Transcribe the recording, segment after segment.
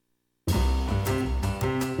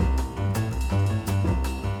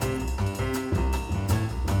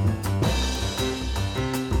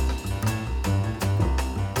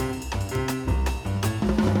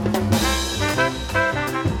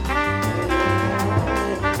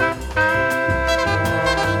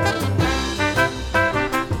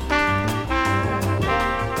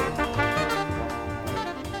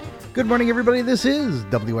Good morning, everybody. This is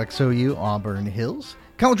WXOU Auburn Hills,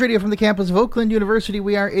 college radio from the campus of Oakland University.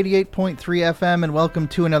 We are 88.3 FM, and welcome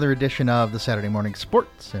to another edition of the Saturday Morning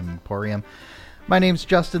Sports Emporium. My name's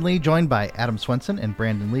Justin Lee, joined by Adam Swenson and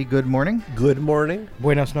Brandon Lee. Good morning. Good morning.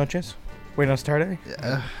 Buenos noches. Buenos tarde.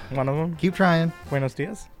 One of them. Keep trying. Buenos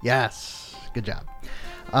dias. Yes. Good job.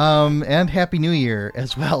 And Happy New Year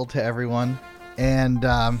as well to everyone. And,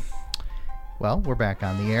 well, we're back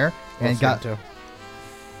on the air. Lo siento.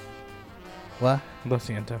 What? Lo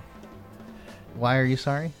siento. Why are you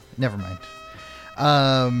sorry? Never mind.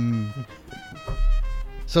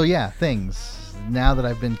 So yeah, things. Now that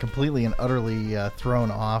I've been completely and utterly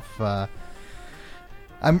thrown off,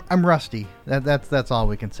 I'm rusty. That's all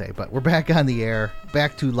we can say. But we're back on the air,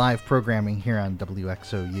 back to live programming here on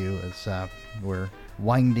WXOU as we're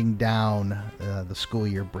winding down the school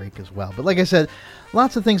year break as well. But like I said,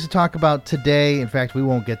 lots of things to talk about today. In fact, we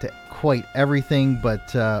won't get to quite everything,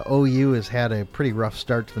 but OU has had a pretty rough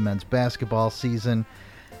start to the men's basketball season.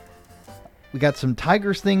 We got some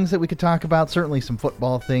Tigers things that we could talk about, certainly some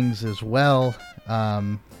football things as well.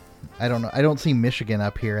 I don't know. I don't see Michigan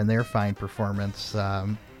up here and their fine performance. I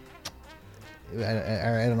don't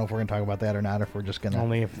know if we're going to talk about that or not, if we're just going to...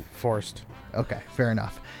 Only if forced. Okay, fair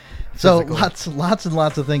enough. So Physically. lots and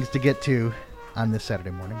lots of things to get to on this Saturday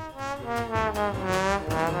morning.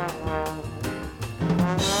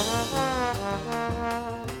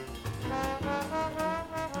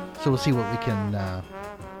 So we'll see what we can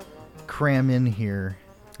cram in here.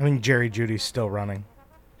 I think Jerry Judy's still running.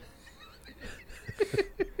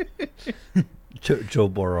 Joe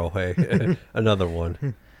Burrow, hey, another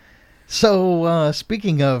one. So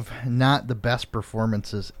speaking of not the best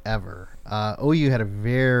performances ever, OU had a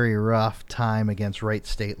very rough time against Wright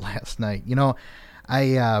State last night. You know,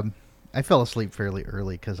 I fell asleep fairly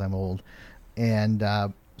early because I'm old, and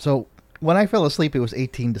so when I fell asleep, it was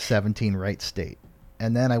 18-17 Wright State,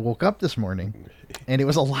 and then I woke up this morning, and it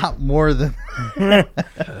was a lot more than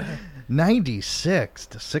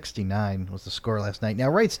 96-69 was the score last night. Now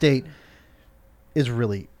Wright State is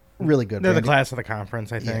really good. They're the Randy. class of the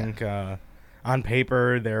conference, I think. On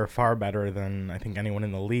paper, they're far better than I think anyone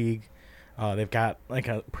in the league. They've got like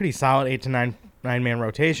a pretty solid 8 to 9 man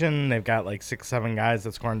rotation. They've got like 6-7 guys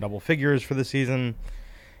that score in double figures for the season.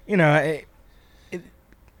 You know, it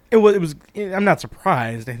was. I'm not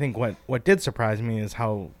surprised. I think what did surprise me is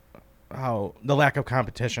how the lack of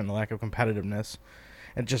competition, the lack of competitiveness,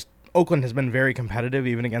 and just Oakland has been very competitive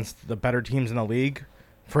even against the better teams in the league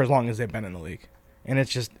for as long as they've been in the league. And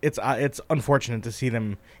it's unfortunate to see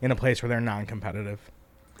them in a place where they're non-competitive.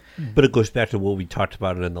 But it goes back to what we talked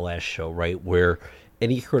about in the last show, right? Where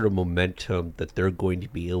any sort of momentum that they're going to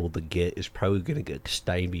be able to get is probably going to get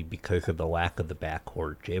stymied because of the lack of the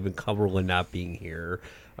backcourt. Javen Cumberland not being here.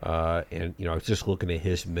 And, you know, I was just looking at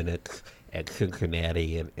his minutes at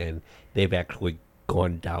Cincinnati, and they've actually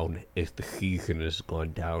gone down as the season has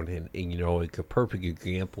gone down. And you know, it's a perfect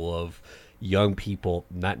example of young people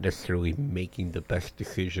not necessarily making the best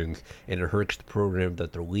decisions, and it hurts the program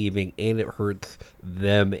that they're leaving, and it hurts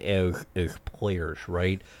them as players,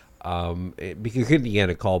 right? Because in the end,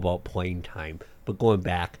 it's all about playing time. But going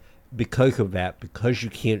back, because of that, because you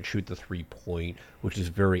can't shoot the 3-point, which is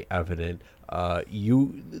very evident,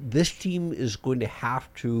 this team is going to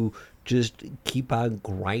have to just keep on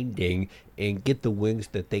grinding and get the wins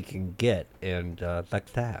that they can get, and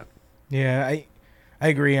that's that. Yeah, I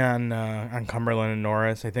agree on Cumberland and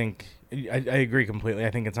Norris. I think I agree completely. I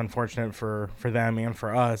think it's unfortunate for them and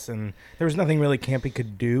for us, and there was nothing really Campy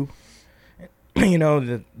could do. You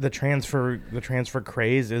know, the transfer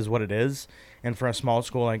craze is what it is, and for a small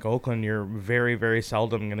school like Oakland, you're very, very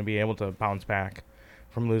seldom going to be able to bounce back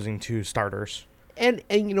from losing 2 starters. And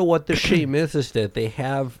you know what the shame is that they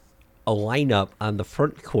have a lineup on the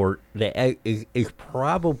front court that is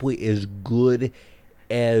probably as good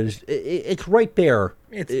as it's right there.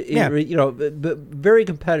 You know, very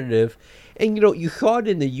competitive. And, you know, you saw it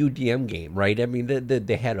in the UDM game, right? I mean,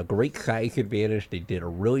 they had a great size advantage. They did a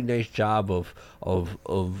really nice job of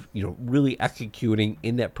you know, really executing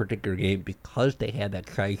in that particular game because they had that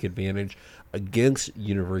size advantage against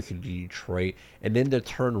University of Detroit. And then to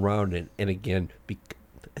turn around and again,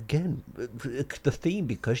 it's the theme,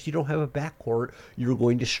 because you don't have a backcourt, you're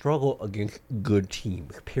going to struggle against good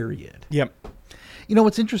teams, period. Yep. You know,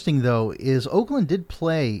 what's interesting, though, is Oakland did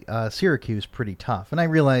play Syracuse pretty tough. And I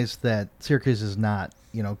realize that Syracuse is not,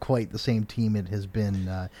 you know, quite the same team it has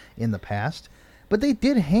been in the past. But they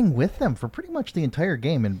did hang with them for pretty much the entire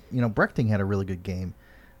game. And, you know, Brechting had a really good game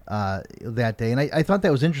that day. And I thought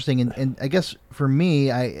that was interesting. And I guess for me,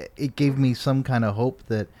 it gave me some kind of hope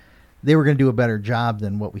that they were going to do a better job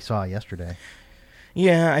than what we saw yesterday.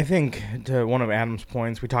 Yeah, I think to one of Adam's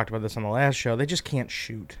points, we talked about this on the last show, they just can't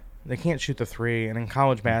shoot. They can't shoot the three, and in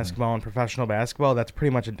college basketball and professional basketball, that's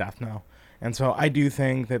pretty much a death knell. And so I do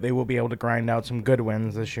think that they will be able to grind out some good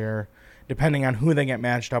wins this year, depending on who they get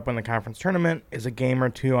matched up in the conference tournament. Is a game or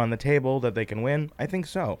two on the table that they can win? I think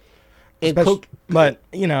so. But,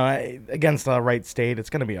 against the Wright State,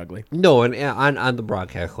 it's going to be ugly. No, and on the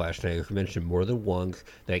broadcast last night, I've mentioned more than once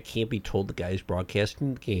that it can't be told the guys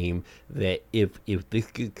broadcasting the game that if this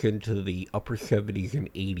gets into the upper 70s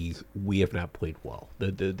and 80s, we have not played well.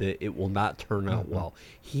 It will not turn out well.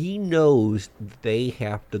 He knows they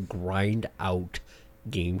have to grind out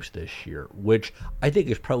games this year, which I think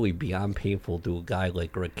is probably beyond painful to a guy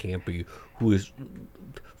like Greg Kampe, who is...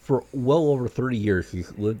 For well over 30 years,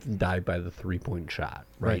 he's lived and died by the three-point shot,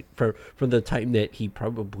 right? From the time that he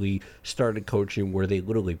probably started coaching where they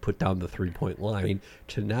literally put down the three-point line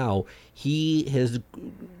to now,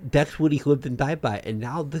 that's what he lived and died by. And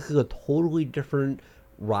now this is a totally different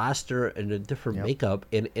roster and a different makeup,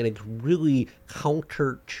 and it's really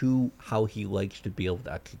counter to how he likes to be able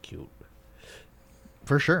to execute.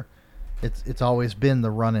 For sure. It's always been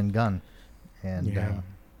the run and gun. And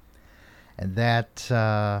and that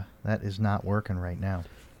is not working right now.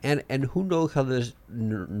 And who knows how this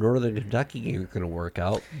Northern Kentucky game is going to work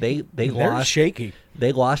out? They're lost shaky.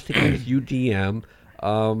 They lost against UGM.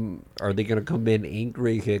 Are they going to come in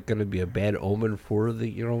angry? Is it going to be a bad omen for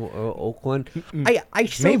the Oakland? I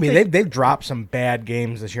still maybe they've dropped some bad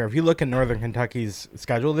games this year. If you look at Northern Kentucky's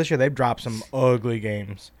schedule this year, they've dropped some ugly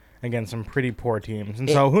games against some pretty poor teams. And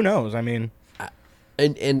so who knows? I mean.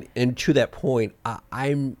 And to that point,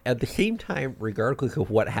 I'm at the same time, regardless of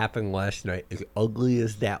what happened last night, as ugly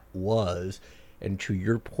as that was, and to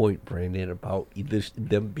your point, Brandon, about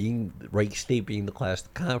Wright State being the class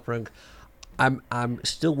of the conference, I'm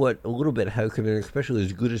still a little bit hesitant, especially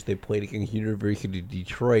as good as they played against University of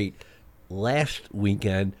Detroit last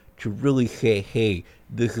weekend, to really say, hey,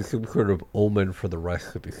 this is some sort of omen for the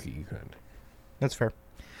rest of the season. That's fair.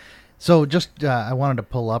 So just I wanted to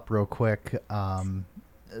pull up real quick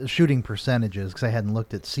shooting percentages because I hadn't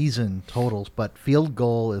looked at season totals, but field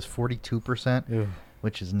goal is 42%,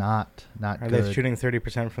 which is not good. Are they shooting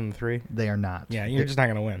 30% from the three? They are not. Yeah, you're just not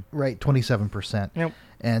going to win. Right, 27%. Yep.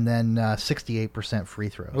 And then 68% free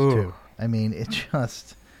throws, too. I mean, it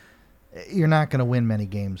just... You're not going to win many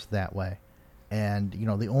games that way. And,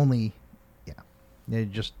 the only... that's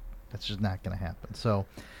just not going to happen. So...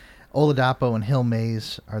 Oladapo and Hill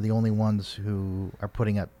Mays are the only ones who are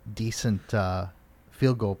putting up decent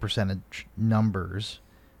field goal percentage numbers.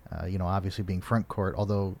 Obviously being front court,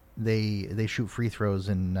 although they shoot free throws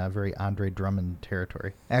in very Andre Drummond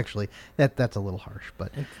territory. Actually, that's a little harsh,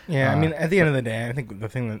 but yeah. I mean, at the end of the day, I think the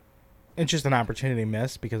thing that it's just an opportunity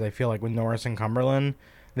missed because I feel like with Norris and Cumberland,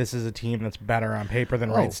 this is a team that's better on paper than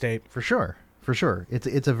Wright State. For sure.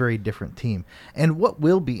 It's a very different team. And what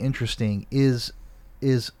will be interesting is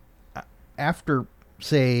after,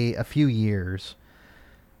 say, a few years,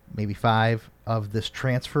 maybe 5, of this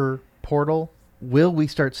transfer portal, will we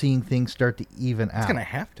start seeing things start to even out? It's going to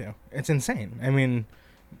have to. It's insane. I mean,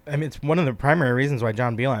 it's one of the primary reasons why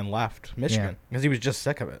John Beilein left Michigan, because he was just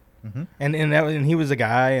sick of it. Mm-hmm. And he was a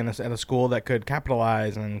guy at a school that could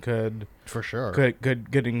capitalize and could for sure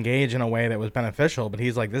could engage in a way that was beneficial. But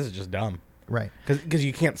he's like, this is just dumb, right? Because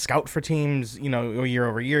you can't scout for teams, year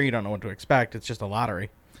over year. You don't know what to expect. It's just a lottery.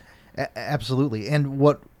 Absolutely. And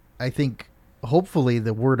what I think hopefully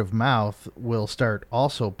the word of mouth will start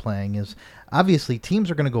also playing is obviously teams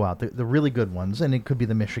are going to go out, the really good ones, and it could be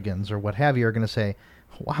the Michigans or what have you, are going to say,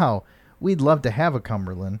 wow, we'd love to have a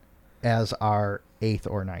Cumberland as our 8th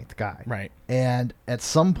or 9th guy. Right. And at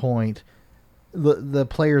some point, the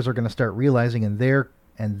players are going to start realizing, and their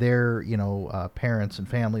parents and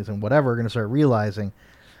families and whatever are going to start realizing,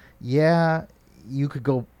 yeah, you could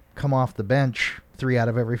come off the bench 3 out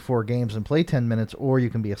of every 4 games and play 10 minutes, or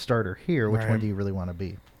you can be a starter here. Which one do you really want to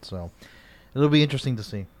be? So it'll be interesting to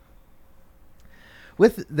see.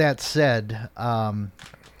 With that said, I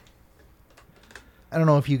don't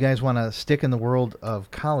know if you guys want to stick in the world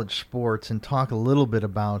of college sports and talk a little bit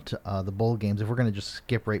about the bowl games. If we're going to just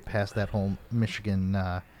skip right past that whole Michigan,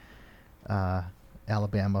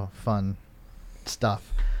 Alabama fun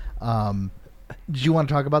stuff. Did you want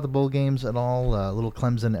to talk about the bowl games at all? Little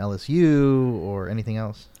Clemson, LSU, or anything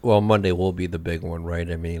else? Well, Monday will be the big one, right?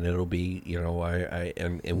 I mean, it'll be,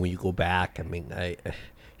 and when you go back, I mean,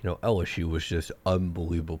 LSU was just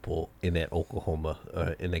unbelievable in that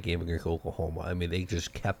in that game against Oklahoma. I mean, they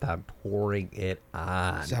just kept on pouring it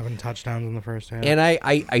on. 7 touchdowns in the first half. And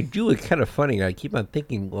I do, it's kind of funny. I keep on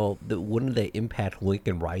thinking, well, wouldn't that impact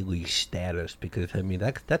Lincoln Riley's status? Because, I mean,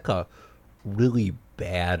 that's a really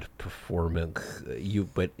bad performance.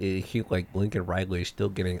 But it seems like Lincoln Riley is still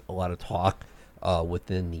getting a lot of talk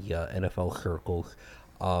within the NFL circles.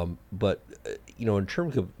 But in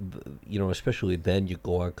terms of especially then you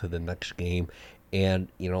go on to the next game, and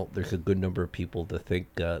there's a good number of people that think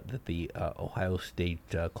that the Ohio State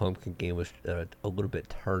Clemson game was a little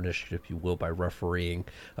bit tarnished, if you will, by refereeing,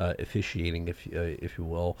 officiating, if you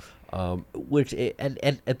will. Which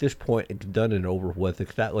at this point it's done and over with.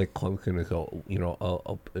 It's not like Clemson is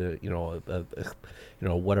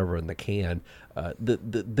whatever in the can.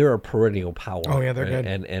 They're a perennial power. Oh yeah, they're good.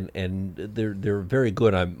 And they're very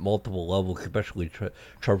good on multiple levels, especially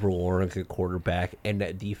Trevor Lawrence at quarterback, and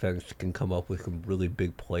that defense can come up with some really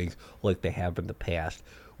big plays like they have in the past.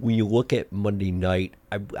 When you look at Monday night,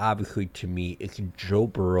 obviously to me, it's Joe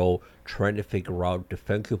Burrow trying to figure out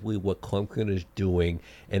defensively what Clemson is doing,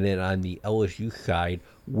 and then on the LSU side,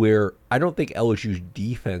 where I don't think LSU's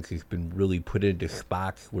defense has been really put into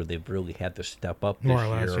spots where they've really had to step up this More or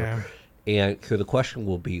less, year. yeah. And so the question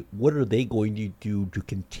will be, what are they going to do to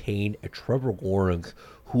contain a Trevor Lawrence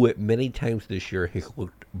who at many times this year has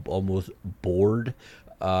looked almost bored,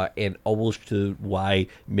 and almost to why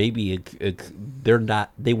maybe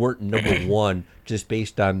they weren't number one just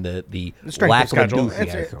based on the lack of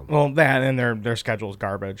enthusiasm. That and their schedule's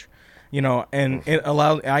garbage. And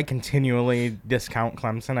I continually discount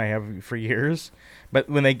Clemson. I have for years, but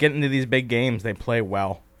when they get into these big games, they play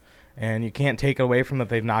well. And you can't take it away from that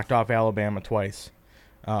they've knocked off Alabama twice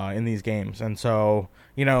in these games. And so,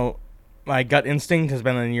 my gut instinct has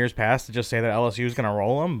been in years past to just say that LSU is going to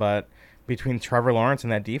roll them. But between Trevor Lawrence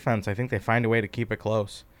and that defense, I think they find a way to keep it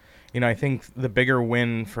close. I think the bigger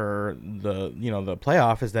win for the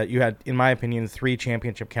playoff is that you had, in my opinion, 3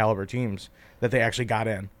 championship caliber teams that they actually got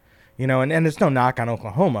in. And it's no knock on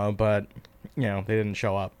Oklahoma, but, they didn't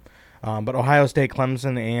show up. But Ohio State,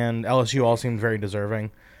 Clemson, and LSU all seemed very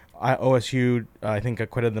deserving. OSU, I think,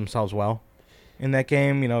 acquitted themselves well in that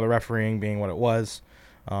game, the refereeing being what it was.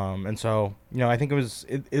 And so, I think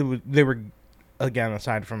they were, again,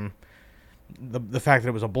 aside from the fact that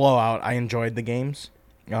it was a blowout, I enjoyed the games.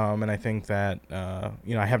 And I think that, I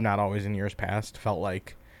have not always in years past felt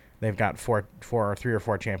like they've got 3 or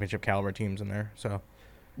 4 championship caliber teams in there. So.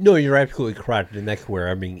 No, you're absolutely correct, and that's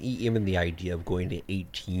where even the idea of going to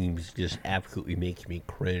 8 teams just absolutely makes me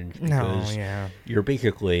cringe because you're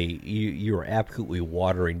basically you're absolutely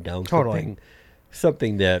watering down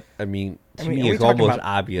something that to me is almost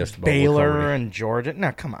obvious. Baylor and Georgia.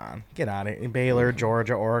 No, come on, get out of it. Baylor,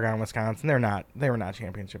 Georgia, Oregon, Wisconsin. They were not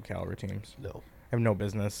championship caliber teams. No, have no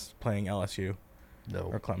business playing LSU. No,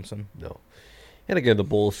 or Clemson. No. And again, the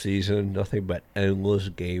bowl season, nothing but endless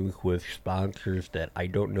games with sponsors that I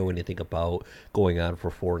don't know anything about going on for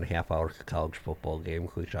 4.5 hours of college football games,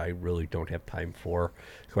 which I really don't have time for.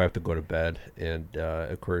 So I have to go to bed. And,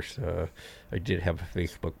 of course, I did have a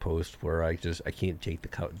Facebook post where I can't take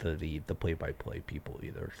the play-by-play people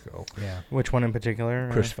either. So yeah. Which one in particular?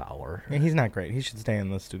 Chris Fowler. Yeah, he's not great. He should stay in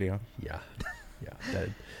the studio. Yeah. Yeah.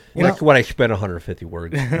 That's what I spent 150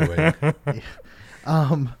 words doing.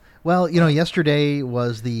 Well, yesterday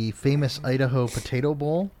was the famous Idaho Potato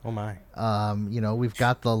Bowl. Oh, my. We've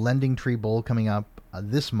got the Lending Tree Bowl coming up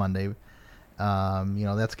this Monday.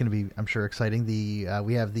 That's going to be, I'm sure, exciting.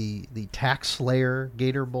 We have the Tax Slayer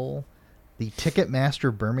Gator Bowl, the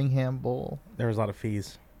Ticketmaster Birmingham Bowl. There was a lot of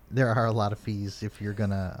fees. There are a lot of fees if you're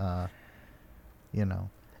going to,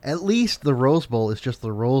 At least the Rose Bowl is just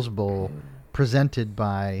the Rose Bowl presented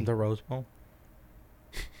by... The Rose Bowl?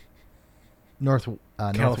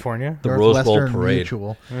 California, the Rose Bowl Parade,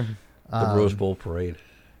 Mutual. The Rose Bowl Parade,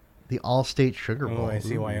 the All-State Sugar Bowl. Oh, I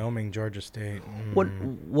see. Wyoming, Georgia State.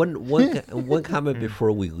 One comment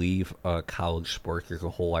before we leave college sports as a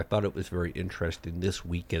whole. I thought it was very interesting this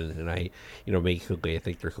weekend, and I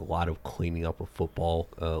think there's a lot of cleaning up of football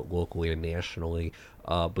locally and nationally.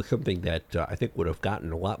 But something that I think would have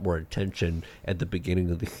gotten a lot more attention at the beginning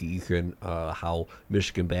of the season, how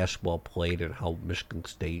Michigan basketball played and how Michigan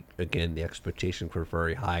State, again, the expectations were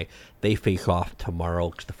very high. They face off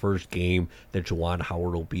tomorrow. It's the first game that Juwan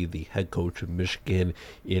Howard will be the head coach of Michigan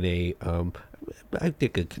in a, I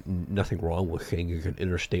think it's nothing wrong with saying it's an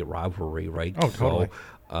interstate rivalry, right? Oh, totally.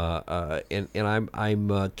 And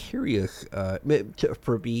I'm curious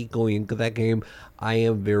for me going into that game. I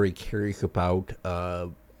am very curious about a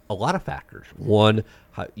lot of factors. One,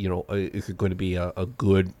 Is it going to be a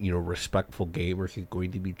good, respectful game, or is it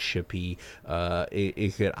going to be chippy? How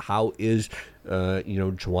is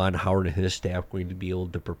Juwan Howard and his staff going to be able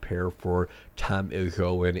to prepare for Tom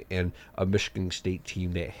Izzo and a Michigan State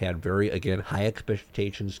team that had very, again, high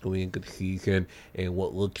expectations going into the season, and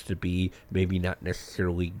what looks to be maybe not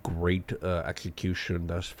necessarily great execution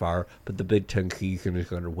thus far, but the Big Ten season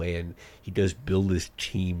is underway, and he does build his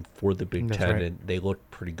team for the Big Ten, right. And they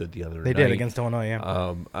looked pretty good the other night. They did against Illinois, yeah.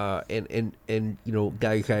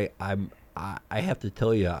 Guys, I have to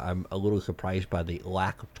tell you, I'm a little surprised by the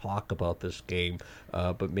lack of talk about this game,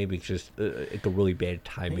 but maybe it's just it's a really bad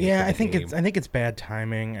timing. Yeah, I think it's bad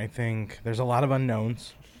timing. I think there's a lot of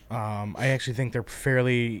unknowns. I actually think they're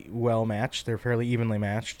fairly well matched. They're fairly evenly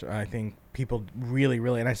matched. I think people really,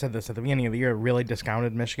 and I said this at the beginning of the year, really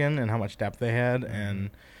discounted Michigan and how much depth they had, and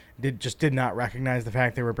did not recognize the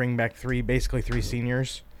fact they were bringing back basically three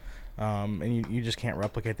seniors. And you just can't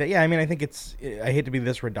replicate that. Yeah, I mean, I think I hate to be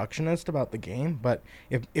this reductionist about the game, but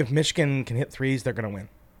if Michigan can hit threes, they're going to win.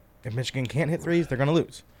 If Michigan can't hit threes, they're going to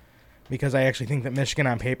lose. Because I actually think that Michigan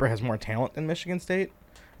on paper has more talent than Michigan State,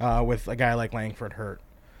 with a guy like Langford hurt,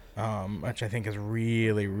 which I think has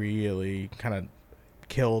really, really kind of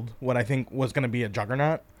killed what I think was going to be a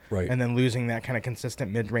juggernaut. Right. And then losing that kind of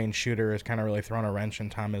consistent mid-range shooter has kind of really thrown a wrench in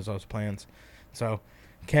Tom Izzo's plans. So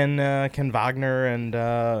Can Wagner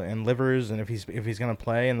and Livers, and if he's going to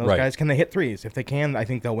play, and those guys, can they hit threes? If they can, I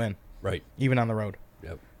think they'll win. Right. Even on the road.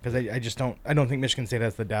 Yep. Because I don't think Michigan State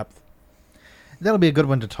has the depth. That'll be a good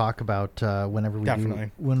one to talk about whenever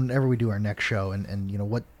we do our next show, and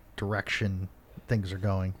what direction things are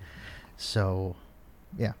going. So,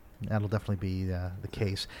 yeah, that'll definitely be the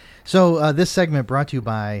case. So this segment brought to you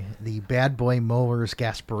by the Bad Boy Mowers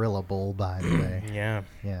Gasparilla Bowl, by the way. Yeah.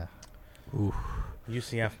 Yeah. Ooh.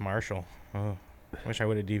 UCF Marshall. Oh, wish I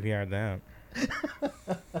would have DVR'd that.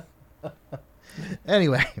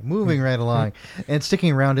 Anyway, moving right along and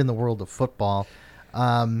sticking around in the world of football,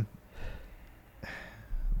 the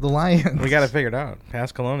Lions. We got it figured out.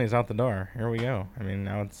 Pasqualoni's out the door. Here we go. I mean,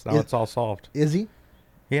 now it's all solved. Is he?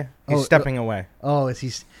 Yeah, he's stepping away. Oh, is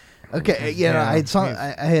he? Okay, yeah.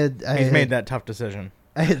 He's made that tough decision.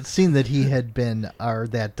 I had seen that he had been, or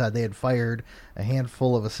that they had fired a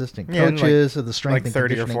handful of assistant coaches of the strength and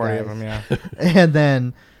 30 or conditioning 40 guys. of them, yeah. And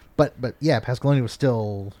then, but yeah, Pasqualoni was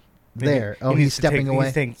still there. He's stepping away.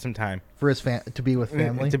 He's taking some time for his to be with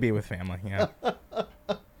family. To be with family, yeah.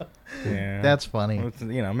 Yeah, that's funny.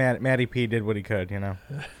 Matty P did what he could.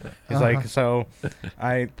 He's like, so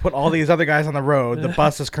I put all these other guys on the road. The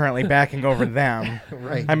bus is currently backing over them.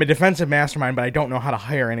 Right. I'm a defensive mastermind, but I don't know how to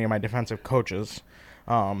hire any of my defensive coaches.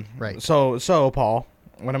 Right. So Paul,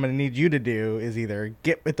 what I'm going to need you to do is either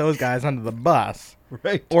get with those guys under the bus,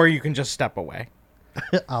 right, or you can just step away.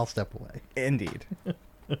 I'll step away. Indeed.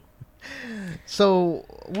 So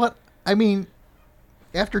what? I mean,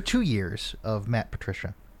 after 2 years of Matt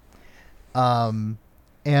Patricia, and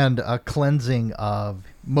a cleansing of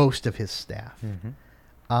most of his staff,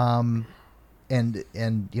 and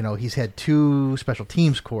he's had 2 special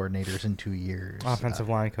teams coordinators in 2 years, offensive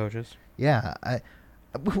line coaches. Yeah,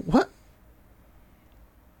 what?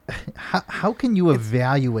 How can you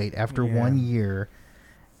evaluate after 1 year?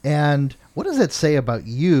 And what does that say about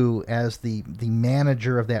you as the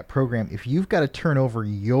manager of that program if you've got to turn over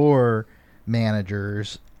your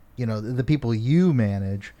managers, the people you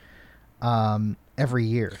manage, every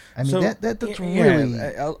year? I mean, that's really.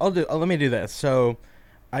 Let me do this. So,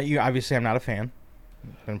 obviously I'm not a fan.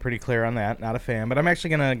 Been pretty clear on that. Not a fan, but I'm actually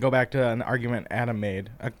gonna go back to an argument Adam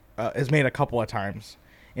has made a couple of times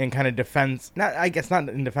in kind of defense. Not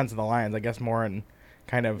in defense of the Lions. I guess more in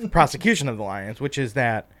kind of prosecution of the Lions, which is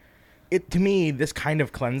that to me, this kind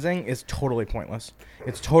of cleansing is totally pointless.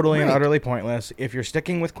 It's totally and utterly pointless. If you're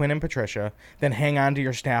sticking with Quinn and Patricia, then hang on to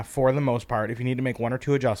your staff for the most part if you need to make 1 or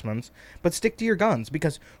 2 adjustments. But stick to your guns,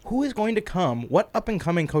 because who is going to come? What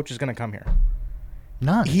up-and-coming coach is going to come here?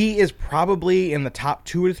 None. He is probably in the top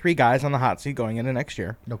 2 or 3 guys on the hot seat going into next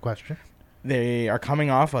year. No question. They are coming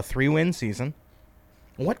off a 3-win season.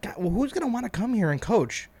 Who's going to want to come here and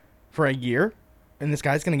coach for a year? And this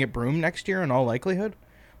guy's going to get broomed next year in all likelihood?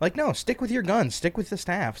 Like, no, stick with your guns, stick with the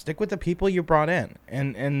staff, stick with the people you brought in,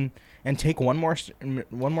 and take one more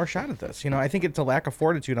shot at this. I think it's a lack of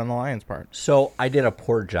fortitude on the Lions' part. So I did a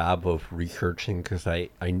poor job of researching because I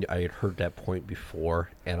had heard that point before,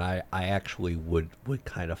 and I actually would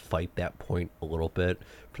kind of fight that point a little bit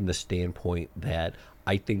from the standpoint that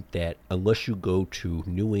I think that unless you go to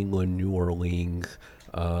New England, New Orleans,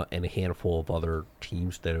 and a handful of other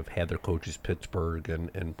teams that have had their coaches, Pittsburgh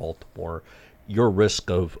and Baltimore, your risk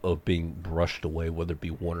of being brushed away, whether it be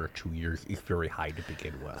 1 or 2 years, is very high to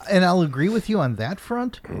begin with. And I'll agree with you on that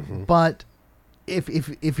front, but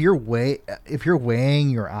if you're weighing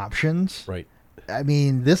your options, Right. I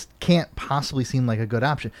mean, this can't possibly seem like a good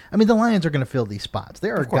option. I mean, the Lions are going to fill these spots.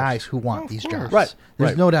 There are guys who want these jobs. Right,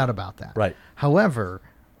 There's right. no doubt about that. Right. However,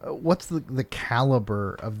 what's the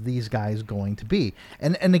caliber of these guys going to be?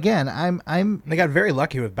 And again, I'm They got very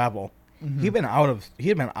lucky with Bevel. He'd been out of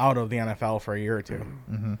the NFL for a year or two.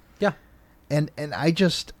 Yeah. and I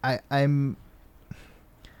just I'm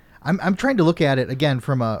trying to look at it again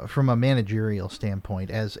from a managerial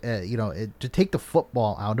standpoint, as to take the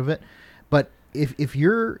football out of it. But if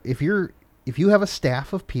you have a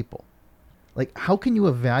staff of people, like, how can you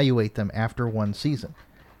evaluate them after one season,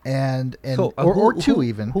 and So, or two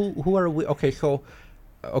even? Who are we? Okay, so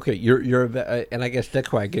you're and I guess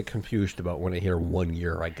that's why I get confused about when I hear 1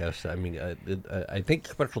 year. I guess I mean I think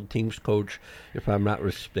special teams coach, if I'm not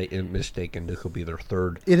mistaken, this will be their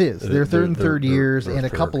third. It is their third years, and a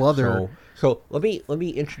third. couple other. So let me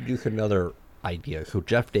introduce another idea. So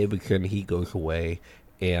Jeff Davidson, he goes away.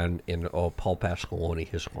 And Paul Pasqualoni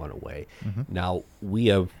has gone away. Now, we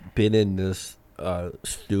have been in this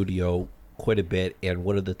studio quite a bit, and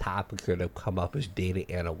one of the topics that have come up is data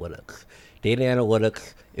analytics. Data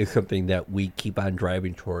analytics is something that we keep on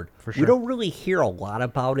driving toward. For sure. We don't really hear a lot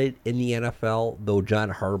about it in the NFL, though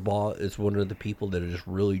John Harbaugh is one of the people that is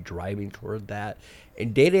really driving toward that.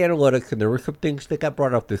 And data analytics, and there were some things that got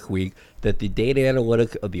brought up this week, that the data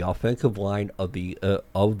analytics of the offensive line of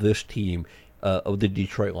this team, of the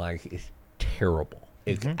Detroit Lions, is terrible.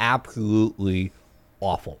 It's absolutely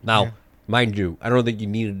awful. Now, mind you, I don't think you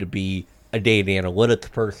needed to be a data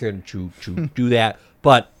analytics person to do that,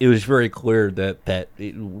 but it was very clear that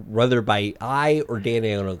whether by eye or data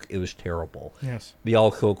analytics, it was terrible. Yes. The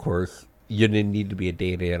also, of course, you didn't need to be a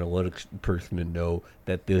data analytics person to know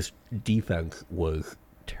that this defense was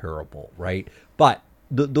terrible, right? But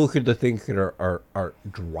those are the things that are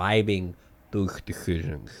driving those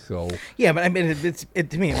decisions. So Yeah, but I mean, it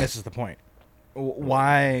to me, it misses the point.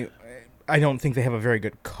 Why? I don't think they have a very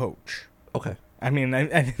good coach. okay, I mean,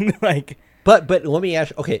 I like but let me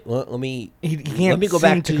ask. Okay, let me he can't let me go seem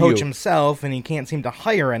back to to coach you. himself, and he can't seem to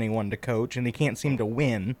hire anyone to coach, and he can't seem to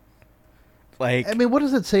win. Like, I mean, what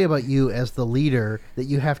does it say about you as the leader that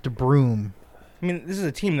you have to broom? I mean, this is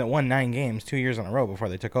a team that won 9 games 2 years in a row before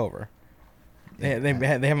they took over. They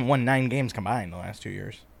haven't won 9 games combined the last 2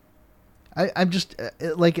 years. I'm just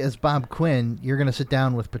like, as Bob Quinn, you're going to sit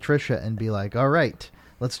down with Patricia and be like, all right,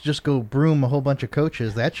 let's just go broom a whole bunch of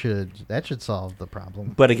coaches. That should solve the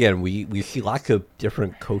problem. But again, we see lots of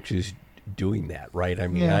different coaches doing that, right? I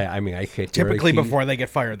mean, Yeah. I sit there, Typically I see- before they get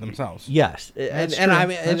fired themselves. Yes, That's and true. I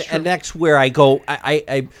mean, That's true. and that's where I go.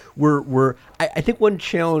 I think one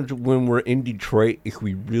challenge when we're in Detroit is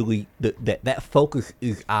we really that focus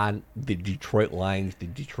is on the Detroit Lions, the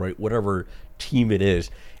Detroit whatever team it is.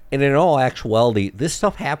 And in all actuality, this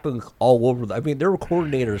stuff happens all over. I mean, there were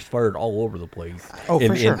coordinators fired all over the place. Oh,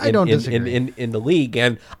 for sure. I don't disagree. In the league,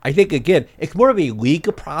 and I think again, it's more of a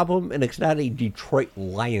league problem, and it's not a Detroit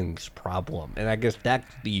Lions problem. And I guess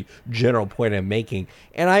that's the general point I'm making.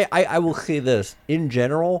 And I will say this in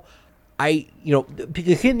general,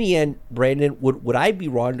 because in the end, Brandon, would I be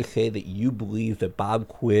wrong to say that you believe that Bob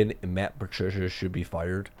Quinn and Matt Patricia should be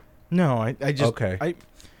fired? No, I just Okay.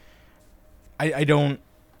 I don't.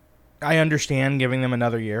 I understand giving them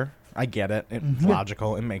another year. I get it. It's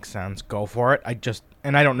logical. It makes sense. Go for it.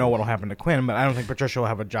 And I don't know what will happen to Quinn, but I don't think Patricia will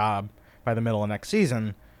have a job by the middle of next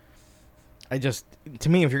season. To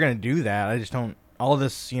me, if you're going to do that, I just don't. All of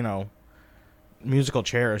this, musical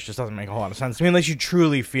chairs just doesn't make a whole lot of sense to me unless you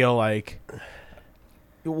truly feel like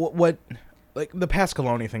what like the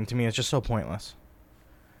Pasqualoni thing to me is just so pointless.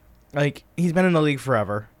 Like, he's been in the league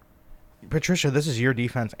forever. Patricia, this is your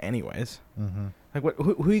defense anyways. Mm-hmm. Like,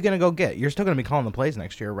 who are you going to go get? You're still going to be calling the plays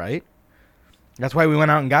next year, right? That's why we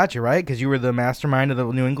went out and got you, right? Because you were the mastermind of the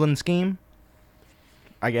New England scheme,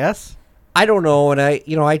 I guess. I don't know, and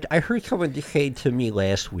I heard someone say to me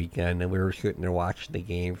last weekend, and we were sitting there watching the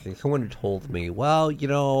games, and someone told me, well, if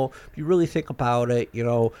you really think about it,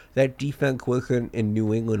 that defense in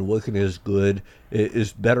New England wasn't as good. It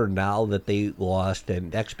is better now that they lost,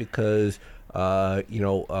 and that's because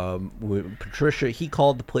when Patricia, he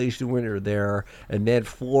called the plays when they were there, and then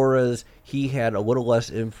Flores, he had a little less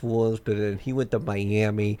influence, but then he went to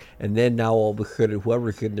Miami, and then now all of a sudden,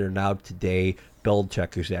 whoever's in there now today,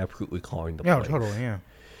 Belichick is absolutely calling the plays. Yeah, totally, yeah.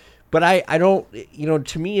 But I don't,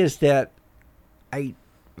 to me is that I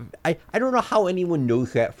don't know how anyone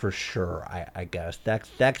knows that for sure. I guess that's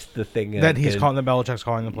the thing That Belichick's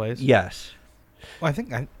calling the plays. Yes. Well,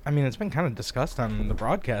 I mean, it's been kind of discussed on the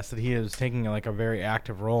broadcast that he is taking like a very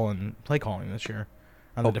active role in play calling this year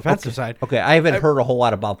on the defensive side. Okay, I haven't heard a whole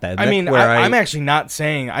lot about that. I mean, I'm actually not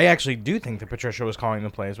saying. I actually do think that Patricia was calling the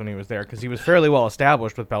plays when he was there because he was fairly well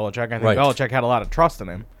established with Belichick. I think Belichick had a lot of trust in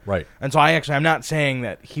him. Right. And so I'm not saying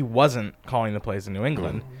that he wasn't calling the plays in New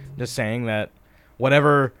England. Just saying that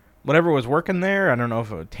whatever was working there, I don't know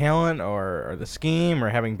if it was talent or the scheme or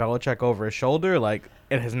having Belichick over his shoulder, like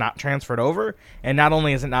it has not transferred over. And not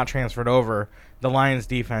only is it not transferred over, the Lions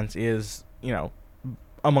defense is,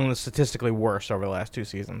 among the statistically worst over the last 2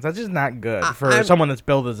 seasons. That's just not good for someone that's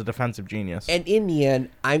billed as a defensive genius. And in the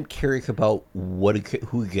end, I'm curious about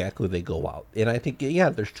who exactly they go out. And I think,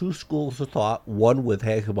 there's 2 schools of thought. One with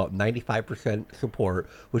has about 95% support,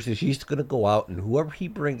 which is he's going to go out, and whoever he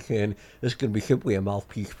brings in is going to be simply a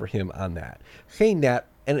mouthpiece for him on that. Saying that,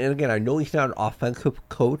 and again, I know he's not an offensive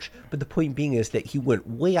coach, but the point being is that he went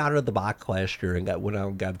way out of the box last year and went out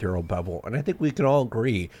and got Darrell Bevell. And I think we can all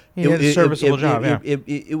agree. He did a serviceable job,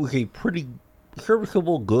 It was a pretty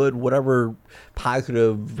serviceable, good, whatever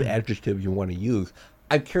positive adjective you want to use.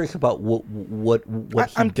 I'm curious about what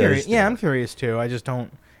I'm he curious. does. Yeah, I'm curious too. I just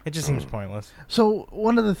don't. It just seems pointless. So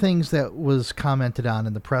one of the things that was commented on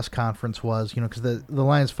in the press conference was, because the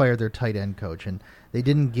Lions fired their tight end coach and they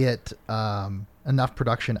didn't get enough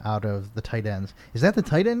production out of the tight ends. Is that the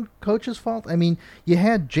tight end coach's fault? I mean, you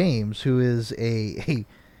had James, who is an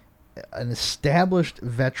established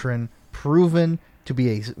veteran, proven to be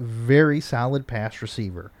a very solid pass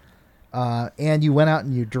receiver, and you went out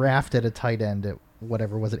and you drafted a tight end at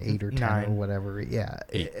whatever was it, 8 or 10 9 or whatever? Yeah,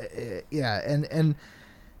 8. Yeah, and.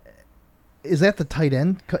 Is that the tight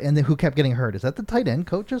end, and then who kept getting hurt? Is that the tight end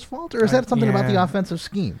coach's fault, or is that something about the offensive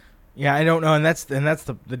scheme? Yeah, I don't know, and that's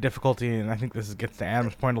the difficulty, and I think this gets to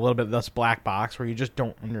Adam's point a little bit. This black box where you just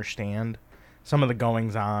don't understand some of the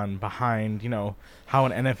goings on behind, how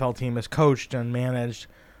an NFL team is coached and managed.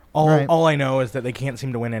 All I know is that they can't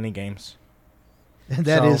seem to win any games. And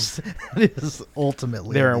that is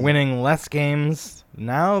ultimately they're winning less games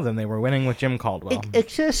now than they were winning with Jim Caldwell.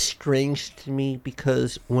 It's just strange to me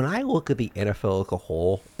because when I look at the NFL as a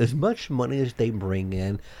whole, as much money as they bring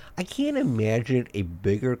in, I can't imagine a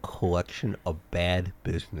bigger collection of bad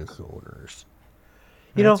business owners.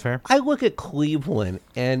 That's fair. I look at Cleveland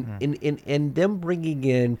and them bringing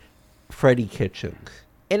in Freddie Kitchens.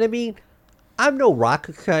 And I mean, I'm no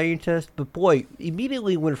rocket scientist, but boy,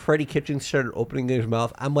 immediately when Freddie Kitchens started opening his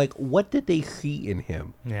mouth, I'm like, what did they see in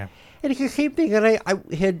him? Yeah. And it's the same thing, and I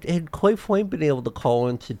had Clay Flame been able to call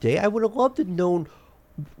in today, I would have loved to know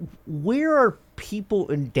where are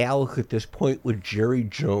people in Dallas at this point with Jerry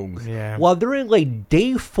Jones? Yeah. While they're in like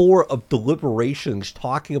day 4 of deliberations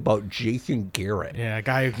talking about Jason Garrett. Yeah, a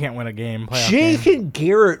guy who can't win a game. Jason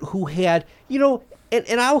Garrett, who had,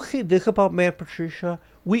 and I'll say this about Matt Patricia.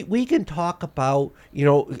 We can talk about,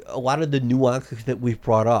 a lot of the nuances that we've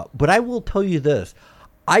brought up. But I will tell you this.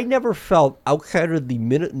 I never felt outside of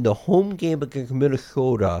the home game against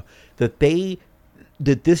Minnesota that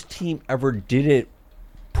this team ever didn't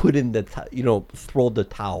put in throw the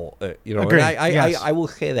towel. Agreed. And I will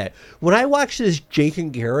say that. When I watched this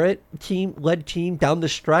Jason Garrett led team down the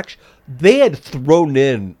stretch, they had thrown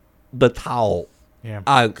in the towel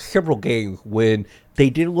on several games when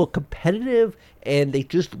they didn't look competitive and they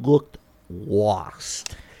just looked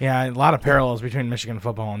lost. Yeah, a lot of parallels between Michigan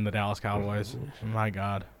football and the Dallas Cowboys. My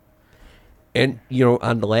God. And,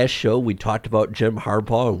 on the last show, we talked about Jim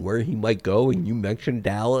Harbaugh and where he might go, and you mentioned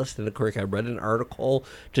Dallas. And, of course, I read an article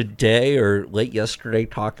today or late yesterday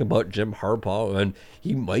talking about Jim Harbaugh, and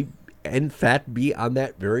he might, in fact, be on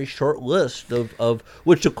that very short list of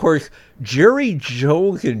which, of course, Jerry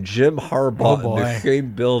Jones and Jim Harbaugh in the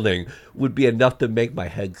same building would be enough to make my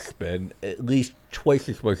head spin at least twice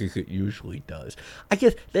as much as it usually does. I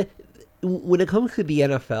guess that when it comes to the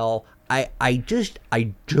NFL,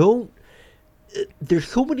 I don't. There's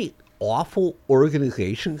so many awful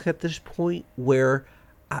organizations at this point where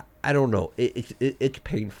I don't know. It's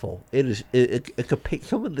painful. It is.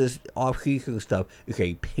 Some of this off-season stuff is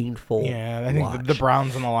a painful. Yeah, I think the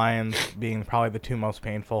Browns and the Lions being probably the 2 most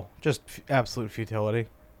painful. Just absolute futility.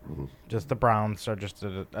 Mm-hmm. Just the Browns are just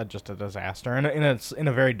a disaster, and it's in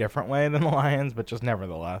a very different way than the Lions, but just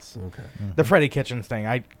nevertheless. Okay. Mm-hmm. The Freddie Kitchens thing,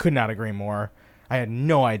 I could not agree more. I had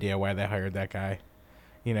no idea why they hired that guy.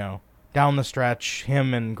 Down the stretch,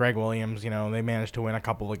 him and Greg Williams, they managed to win a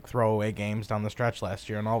couple like throwaway games down the stretch last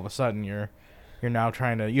year, and all of a sudden you're now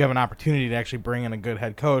you have an opportunity to actually bring in a good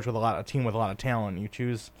head coach with a team with a lot of talent. You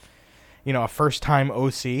choose, a first-time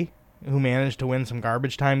OC who managed to win some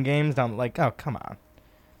garbage time games down. Like, oh, come on,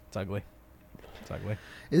 it's ugly. ugly.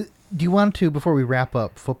 Do you want to, before we wrap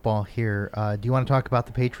up football here, do you want to talk about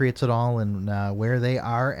the Patriots at all and where they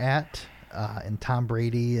are at, and Tom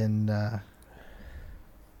Brady and?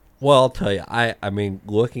 Well, I'll tell you, I mean,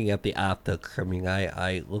 looking at the optics, I mean,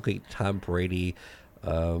 I look at Tom Brady,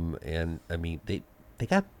 and I mean, they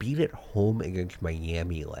got beat at home against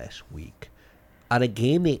Miami last week on a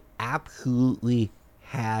game they absolutely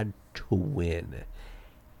had to win.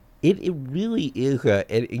 It really is,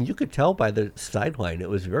 and you could tell by the sideline,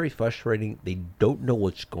 it was very frustrating. They don't know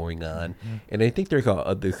what's going on, and I think there's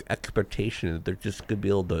this expectation that they're just going to be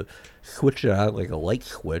able to switch it on like a light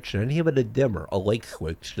switch, and even a dimmer, a light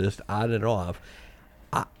switch, just on and off.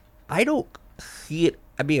 I don't see it.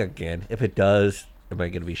 I mean, again, if it does, am I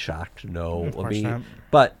going to be shocked? No. Of course not.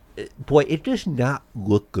 But boy, it does not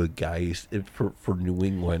look good, guys, for New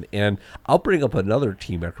England. And I'll bring up another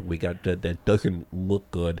team after we got that doesn't look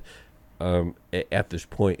good at this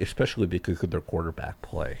point, especially because of their quarterback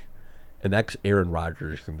play. And that's Aaron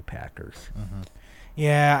Rodgers and the Packers. Mm-hmm.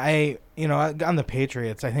 Yeah, on the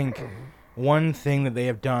Patriots, I think one thing that they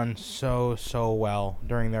have done so well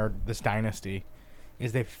during this dynasty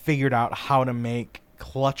is they've figured out how to make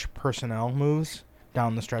clutch personnel moves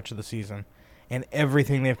down the stretch of the season. And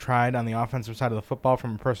everything they've tried on the offensive side of the football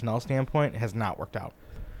from a personnel standpoint has not worked out.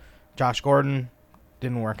 Josh Gordon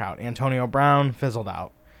didn't work out. Antonio Brown fizzled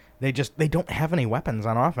out. They don't have any weapons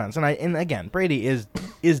on offense. And again, Brady is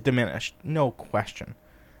diminished, no question.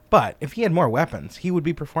 But if he had more weapons, he would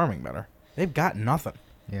be performing better. They've got nothing.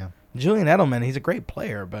 Yeah. Julian Edelman, he's a great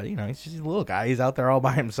player, but he's just a little guy. He's out there all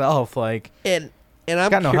by himself, And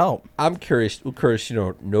I'm got no help. I'm curious. Of course,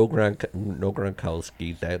 no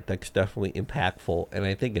Gronkowski. That's definitely impactful. And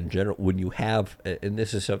I think in general, when you have, and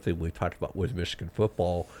this is something we've talked about with Michigan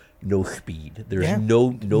football, no speed. There's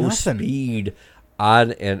no nothing. Speed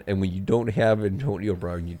on, and when you don't have Antonio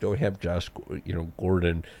Brown, you don't have Josh,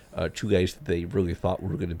 Gordon, two guys that they really thought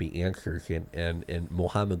were going to be answers, and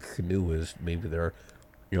Mohamed Sanu is maybe their,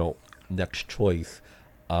 next choice.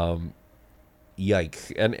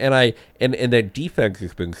 Yikes! And that defense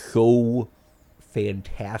has been so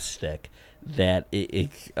fantastic that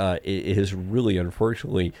it has really,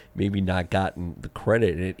 unfortunately, maybe not gotten the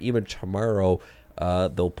credit. And even tomorrow,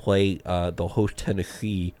 they'll host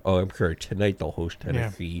Tennessee. Oh, I'm sorry, tonight they'll host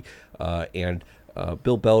Tennessee. Yeah. And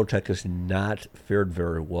Bill Belichick has not fared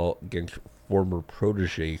very well against former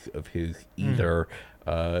proteges of his either.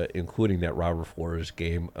 Including that Robert Flores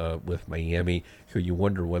game with Miami. So you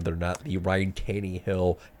wonder whether or not the Ryan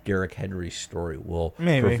Tannehill, Derrick Henry story will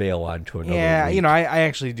prevail onto another week. Yeah, I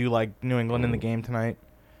actually do like New England in the game tonight.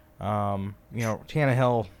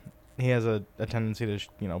 Tannehill, he has a tendency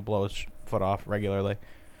to, blow his foot off regularly.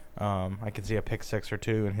 I could see a pick 6 or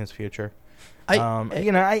 2 in his future.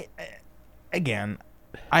 I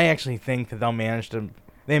actually think that they'll manage to...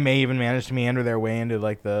 They may even manage to meander their way into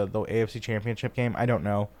like the AFC Championship game. I don't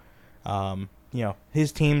know.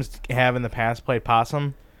 His teams have in the past played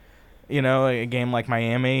possum. A game like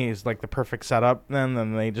Miami is like the perfect setup.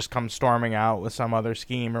 Then they just come storming out with some other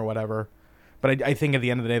scheme or whatever. But I think at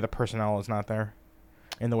the end of the day, the personnel is not there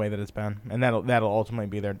in the way that it's been, and that'll ultimately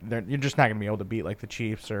be there. You're just not going to be able to beat like the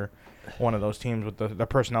Chiefs or one of those teams with the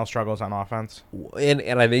personnel struggles on offense.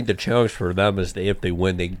 And I think the challenge for them is if they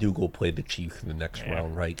win, they do go play the Chiefs in the next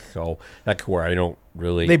round, right? So that's where I don't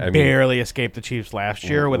really. They barely escaped the Chiefs last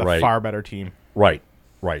year with a far better team. Right.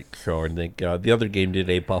 So I think the other game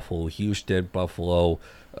today, Buffalo-Houston. Buffalo,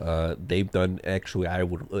 they've done, actually, I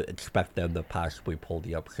would expect them to possibly pull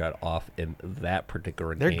the upset off in that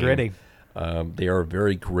particular game. They're gritty. They are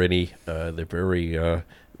very gritty. They're very.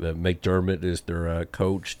 McDermott is their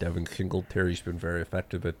coach. Devin Singletary's been very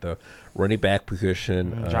effective at the running back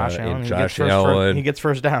position. Josh Allen. Allen. He gets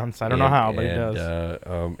first downs. I don't know how, but he does.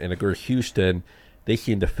 And against Houston, they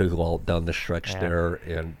seem to fizzle out down the stretch there.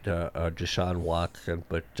 And Deshaun Watson,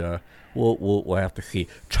 but we'll have to see.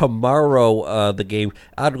 Tomorrow, the game,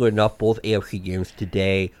 oddly enough, both AFC games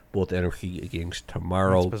today, both NFC games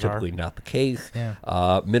tomorrow. Typically not the case.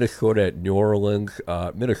 Yeah. Minnesota at New Orleans.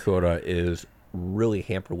 Minnesota is really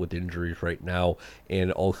hampered with injuries right now, and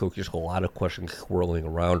also just a lot of questions swirling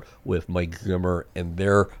around with Mike Zimmer and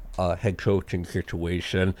their head coaching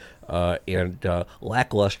situation. And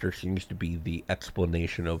lackluster seems to be the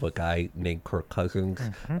explanation of a guy named Kirk Cousins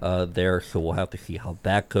there, so we'll have to see how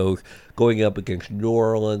that goes. Going up against New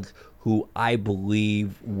Orleans, who I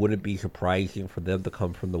believe wouldn't be surprising for them to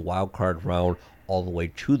come from the wild card round all the way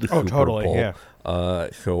to the Super Bowl. Yeah.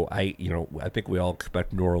 So I think we all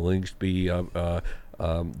expect New Orleans to be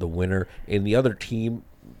the winner. And the other team,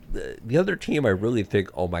 the other team I really think,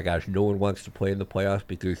 oh my gosh, no one wants to play in the playoffs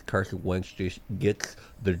because Carson Wentz just gets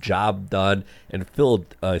the job done. And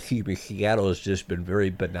Seattle has just been very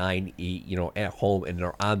benign, at home, and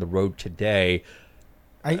they're on the road today.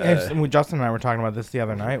 Justin and I were talking about this the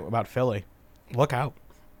other night about Philly. Look out.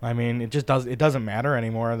 I mean, it doesn't matter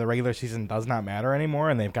anymore. The regular season does not matter anymore,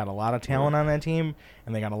 and they've got a lot of talent on that team,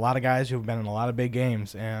 and they got a lot of guys who've been in a lot of big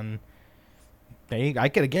games, and I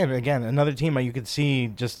could again another team you could see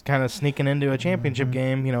just kind of sneaking into a championship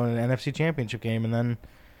game, an NFC championship game, and then,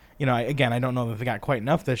 I don't know that they got quite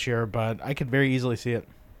enough this year, but I could very easily see it.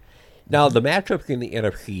 Now, the matchups in the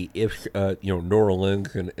NFC, if New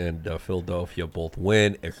Orleans and Philadelphia both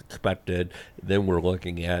win as expected, then we're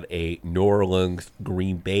looking at a New Orleans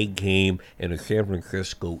Green Bay game and a San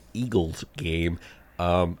Francisco Eagles game.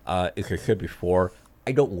 As I said before,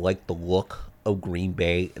 I don't like the look of Green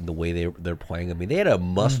Bay and the way they're playing. I mean, they had a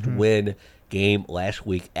must-win game last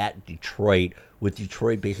week at Detroit, with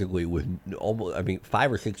Detroit basically with almost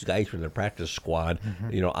 5 or 6 guys from their practice squad,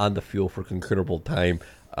 on the field for considerable time.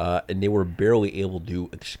 And they were barely able to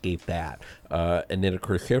escape that. And then, of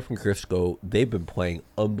course, San Francisco, they've been playing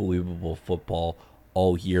unbelievable football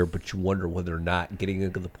all year, but you wonder whether or not getting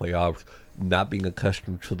into the playoffs, not being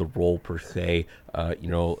accustomed to the role per se,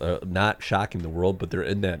 not shocking the world, but they're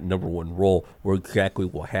in that number one role where exactly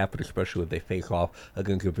what happened, especially if they face off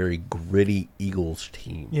against a very gritty Eagles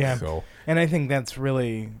team. Yeah, so, and I think that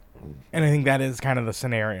is kind of the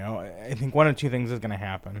scenario. I think one of two things is going to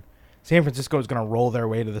happen. San Francisco is going to roll their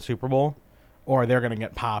way to the Super Bowl, or they're going to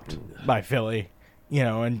get popped by Philly,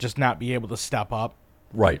 and just not be able to step up.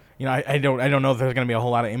 Right. I don't know if there's going to be a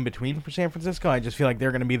whole lot of in between for San Francisco. I just feel like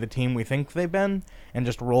they're going to be the team we think they've been and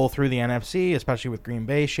just roll through the NFC, especially with Green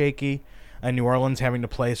Bay shaky and New Orleans having to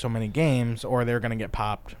play so many games, or they're going to get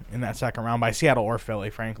popped in that second round by Seattle or Philly,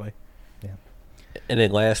 frankly. Yeah. And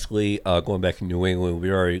then lastly, going back to New England,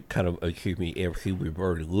 AFC, we've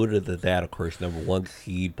already alluded to that. Of course, number 1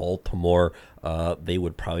 seed, Baltimore, they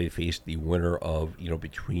would probably face the winner of,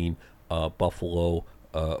 between Buffalo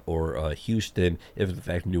or Houston, if in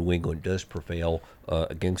fact New England does prevail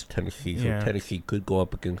against Tennessee. So Tennessee could go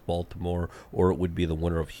up against Baltimore, or it would be the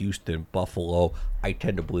winner of Houston, Buffalo. I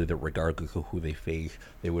tend to believe that regardless of who they face,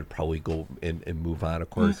 they would probably go and move on. Of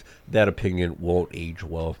course, that opinion won't age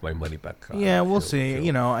well if my money bets on. Yeah, we'll see.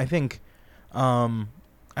 I think, I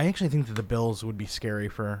actually think that the Bills would be scary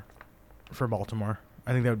for Baltimore.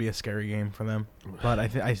 I think that would be a scary game for them. But I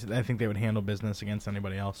think they would handle business against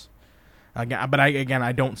anybody else. I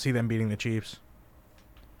don't see them beating the Chiefs.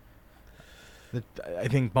 I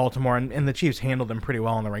think Baltimore and the Chiefs handled them pretty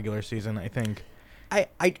well in the regular season, I think.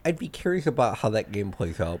 I'd be curious about how that game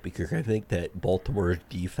plays out, because I think that Baltimore's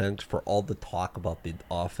defense, for all the talk about the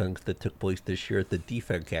offense that took place this year, the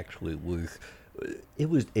defense actually was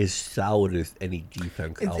as solid as any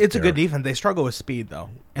defense out there. It's a good defense. They struggle with speed,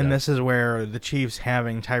 though. And this is where the Chiefs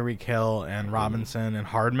having Tyreek Hill and Robinson and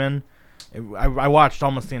Hardman, I watched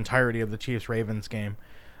almost the entirety of the Chiefs-Ravens game,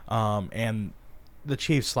 and the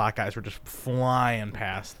Chiefs slot guys were just flying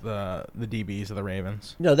past the DBs of the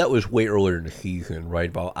Ravens. No, that was way earlier in the season, right?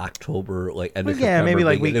 About October, September, maybe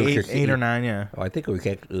like week 8 or 9, yeah. I think it was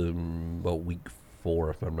about week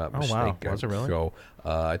 4, if I'm not mistaken. Wow. Was it really? So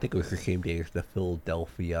I think it was the same day as the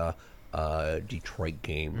Philadelphia Detroit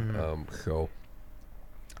game. So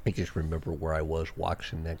I just remember where I was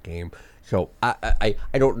watching that game. So I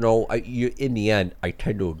don't know. In the end, I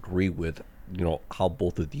tend to agree with how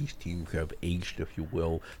both of these teams have aged, if you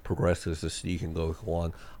will, progressed as the season goes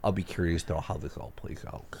along. I'll be curious to know how this all plays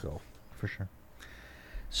out. So for sure.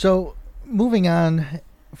 So moving on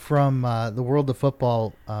from the world of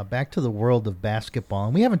football back to the world of basketball,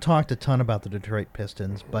 and we haven't talked a ton about the Detroit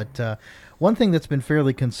Pistons, but one thing that's been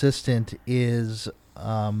fairly consistent is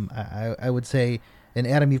I would say, and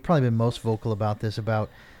Adam, you've probably been most vocal about this, about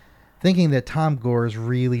thinking that Tom Gores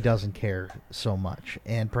really doesn't care so much.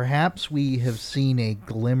 And perhaps we have seen a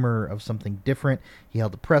glimmer of something different. He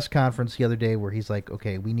held a press conference the other day where he's like,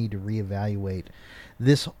 okay, we need to reevaluate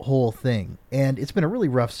this whole thing. And it's been a really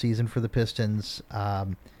rough season for the Pistons.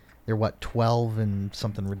 They're 12 and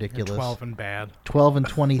something ridiculous. They're 12 and bad. 12 and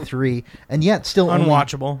 23, and yet still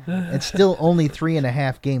unwatchable. It's still only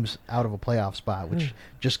 3.5 games out of a playoff spot, which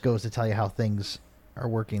just goes to tell you how things are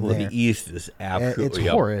working there. The East is absolutely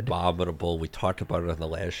it's horrid. Abominable. We talked about it on the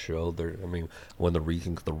last show. One of the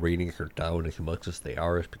reasons the ratings are down as much as they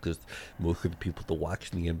are is because most of the people that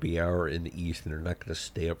watch the NBA are in the East, and they're not going to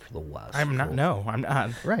stay up for the West. I'm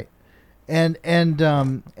not. Right.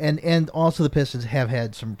 And also the Pistons have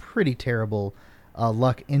had some pretty terrible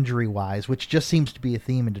luck injury-wise, which just seems to be a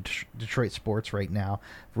theme in Detroit sports right now.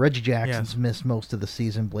 Reggie Jackson's missed most of the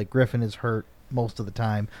season. Blake Griffin is hurt most of the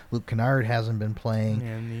time. Luke Kennard hasn't been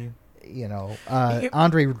playing.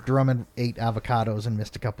 Andre Drummond ate avocados and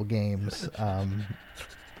missed a couple games.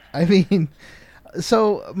 I mean,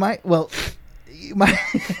 so my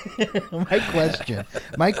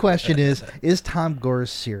question is Tom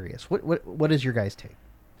Gores serious? What is your guys' take?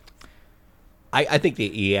 I think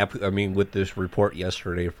with this report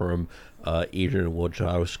yesterday from Adrian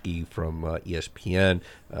Wojnarowski from ESPN,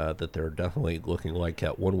 that they're definitely looking like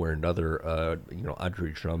at one way or another,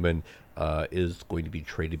 Andre Drummond is going to be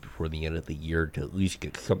traded before the end of the year to at least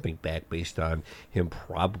get something back based on him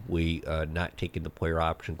probably not taking the player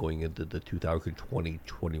option going into the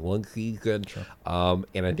 2020-21 season. Sure.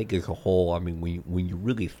 And I think as a whole, when you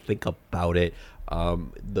really think about it,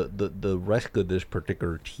 the rest of this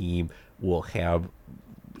particular team will have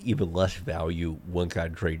even less value once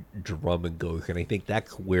Andre Drummond goes. And I think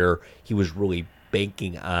that's where he was really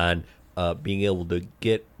banking on being able to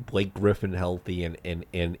get Blake Griffin healthy and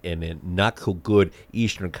a not so good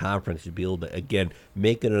Eastern Conference to be able to, again,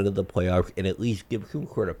 make it into the playoffs and at least give some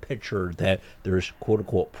sort of picture that there's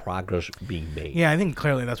quote-unquote progress being made. Yeah, I think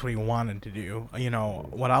clearly that's what he wanted to do.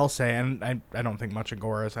 What I'll say, and I don't think much of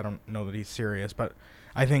Gores. I don't know that he's serious, but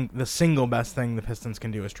I think the single best thing the Pistons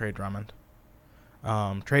can do is trade Drummond.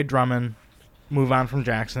 Trade Drummond, move on from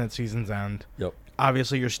Jackson at season's end. Yep.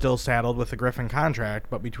 Obviously, you're still saddled with the Griffin contract,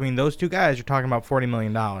 but between those two guys, you're talking about $40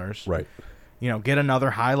 million. Right. Get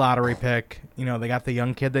another high lottery pick. They got the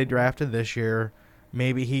young kid they drafted this year.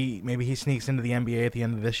 Maybe he sneaks into the NBA at the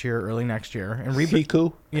end of this year, early next year, and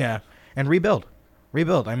rebuild. Yeah, and rebuild.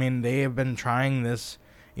 They have been trying this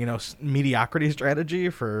mediocrity strategy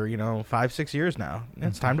for 5-6 years now.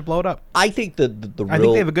 It's time to blow it up. I think I think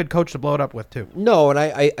they have a good coach to blow it up with too. No, and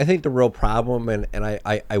I think the real problem, and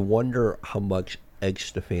I wonder how much Ed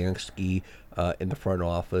Stefanski in the front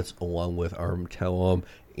office, along with Arm Tellem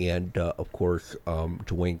and of course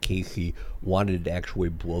Dwayne Casey, wanted to actually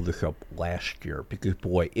blow this up last year, because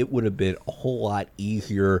boy, it would have been a whole lot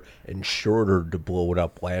easier and shorter to blow it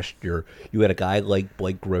up last year. You had a guy like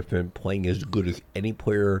Blake Griffin playing as good as any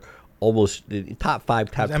player, almost top 5,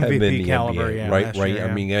 top 10 in the caliber, NBA, yeah, right?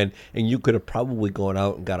 Year, yeah. And you could have probably gone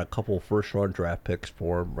out and got a couple first-round draft picks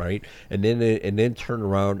for him, right? And then turn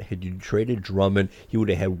around, had you traded Drummond, he would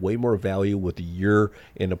have had way more value with a year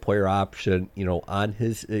and a player option, on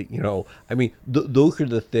his, those are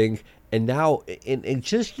the things. And now, and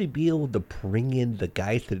just to be able to bring in the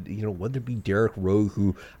guys that, whether it be Derrick Rose,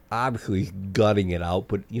 who obviously is gutting it out,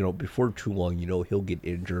 but, before too long, he'll get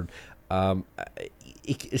injured.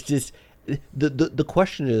 It's just the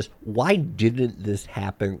question is, why didn't this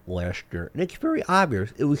happen last year? And it's very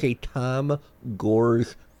obvious. It was a Tom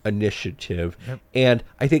Gores initiative. Yep. And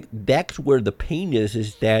I think that's where the pain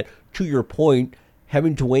is that, to your point,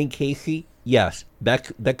 having Dwayne Casey, yes,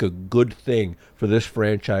 that's a good thing for this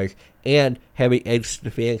franchise. And having Ed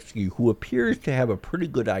Stefanski, who appears to have a pretty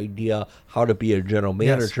good idea how to be a general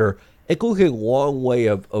manager, yes. It goes a long way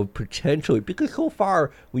of potentially, because so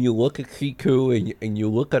far, when you look at Siku and you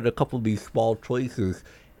look at a couple of these small choices,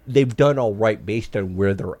 they've done all right based on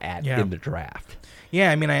where they're at in the draft.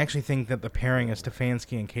 Yeah, I actually think that the pairing of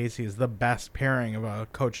Stefanski and Casey is the best pairing of a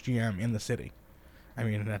coach GM in the city.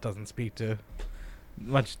 That doesn't speak to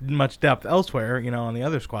much depth elsewhere, on the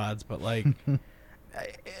other squads, but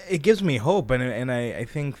it gives me hope, and I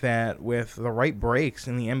think that with the right breaks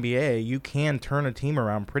in the NBA, you can turn a team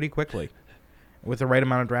around pretty quickly with the right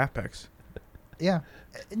amount of draft picks. Yeah.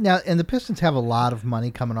 Now, and the Pistons have a lot of money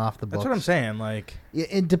coming off the books. That's what I'm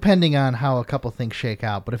saying. Depending on how a couple things shake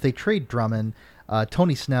out. But if they trade Drummond,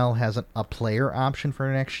 Tony Snell has a player option for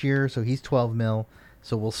next year, so he's $12 million.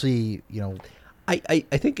 So we'll see, I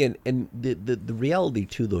think, and the reality,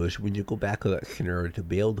 too, though, is when you go back to that scenario, to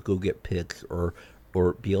be able to go get picks or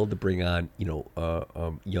be able to bring on,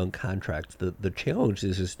 young contracts. The challenge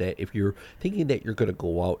is that if you're thinking that you're going to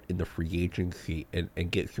go out in the free agency and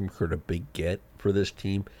get some sort of big get for this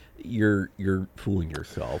team, you're fooling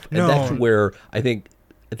yourself. And that's where I think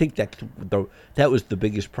that was the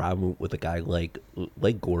biggest problem with a guy like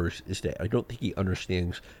Gores, is that I don't think he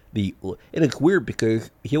understands and it's weird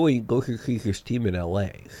because he only goes to see his team in LA.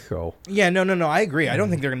 So yeah, no, I agree. I don't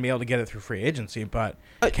think they're going to be able to get it through free agency, but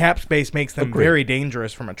cap space makes them very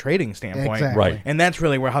dangerous from a trading standpoint. Exactly. Right. And that's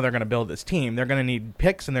really how they're going to build this team. They're going to need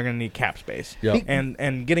picks and they're going to need cap space. Yep.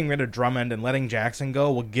 And getting rid of Drummond and letting Jackson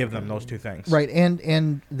go will give them those two things. Right,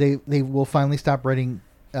 and they will finally stop writing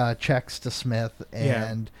checks to Smith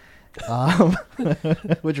and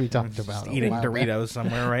which we talked about. Just eating Doritos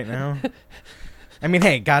somewhere right now. I mean,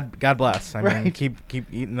 hey, God bless. I mean, Right. keep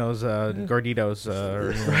eating those gorditos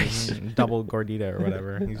or double gordita or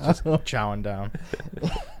whatever. He's just chowing down.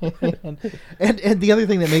 and the other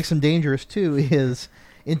thing that makes him dangerous too is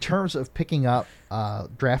in terms of picking up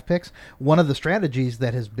draft picks. One of the strategies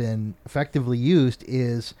that has been effectively used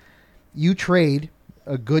is you trade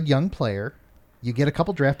a good young player, you get a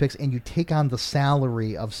couple draft picks, and you take on the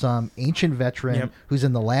salary of some ancient veteran who's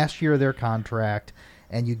in the last year of their contract,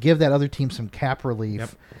 and you give that other team some cap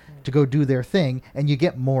relief to go do their thing, and you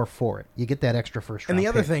get more for it. You get that extra first round. And the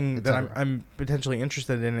other pick, thing that etc. I'm potentially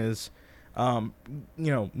interested in is,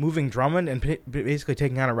 moving Drummond and basically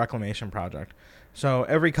taking on a reclamation project. So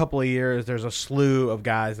every couple of years, there's a slew of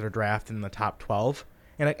guys that are drafted in the top 12,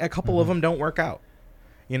 and a couple of them don't work out.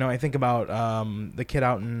 I think about the kid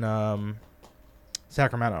out in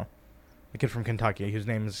Sacramento, the kid from Kentucky, whose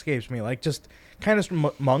name escapes me. Like, just kind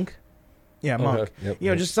of Monk. Yeah, Monk.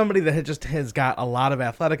 Yep. Just somebody that has got a lot of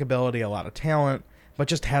athletic ability, a lot of talent, but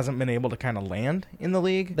just hasn't been able to kind of land in the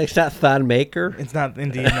league. It's not Thon Maker. It's not,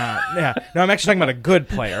 indeed not. Yeah. No, I'm actually talking about a good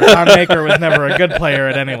player. Thon Maker was never a good player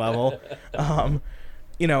at any level.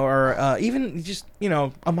 Or even just,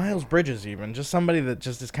 a Miles Bridges even. Just somebody that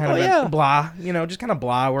just is kind of blah, just kind of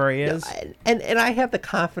blah where he is. And I have the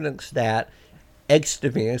confidence that Ed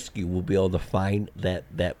Stefanski will be able to find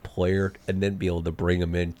that player and then be able to bring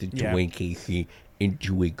him in to Dwayne Casey and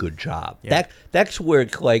do a good job. Yeah. That's where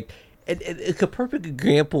it's like, it's a perfect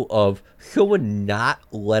example of someone not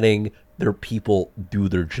letting their people do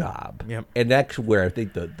their job. Yep. And that's where I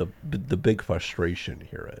think the big frustration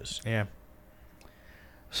here is. Yeah.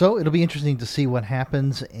 So it'll be interesting to see what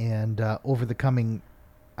happens, and over the coming,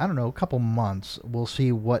 couple months, we'll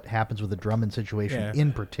see what happens with the Drummond situation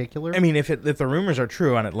in particular. I mean, if the rumors are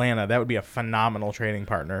true on Atlanta, that would be a phenomenal trading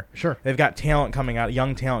partner. Sure. They've got young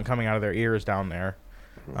talent coming out of their ears down there.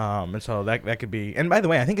 And so that could be. And by the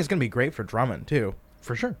way, I think it's going to be great for Drummond too.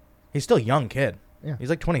 For sure. He's still a young kid. Yeah.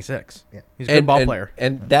 He's like 26. Yeah. He's a good ball player.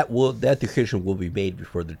 And that decision will be made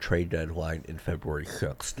before the trade deadline in February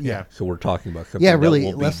 6th. Yeah. So we're talking about something really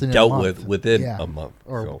that will less be than a dealt month. with within Yeah. a month.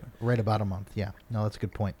 Or right about a month. Yeah. No, that's a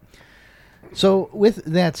good point. So with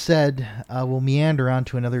that said, we'll meander on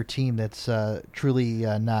to another team that's truly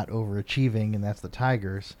not overachieving, and that's the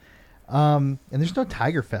Tigers. And there's no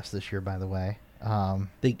Tiger Fest this year, by the way.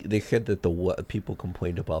 They said that people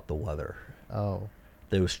complained about the weather. Oh,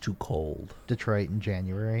 It was too cold. Detroit in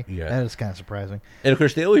January. Yeah. That is kind of surprising. And of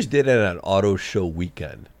course, they always did it on auto show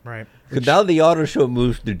weekend. Right. Because now the auto show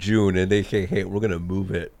moves to June, and they say, "Hey, we're going to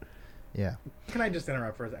move it." Yeah. Can I just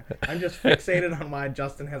interrupt for a second? I'm just fixated on why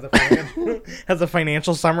Justin has a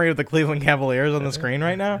financial summary of the Cleveland Cavaliers on the screen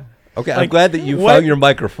right now. Okay, I'm glad that you found your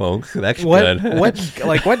microphone. So that's good.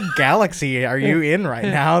 What galaxy are you in right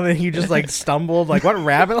now that you just stumbled? What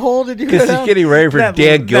rabbit hole did you go Because down? he's getting ready for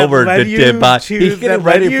Dan Gilbert to dip out. He's getting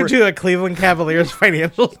ready you for to a Cleveland Cavaliers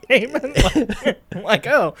financial statement.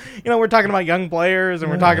 We're talking about young players and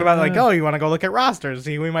we're talking about you want to go look at rosters,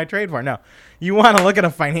 see who we might trade for. No, you want to look at a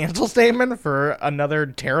financial statement for another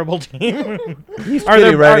terrible team. He's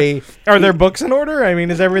getting ready. Are their books in order? I mean,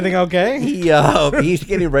 is everything okay? He's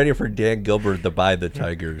getting ready for Dan Gilbert to buy the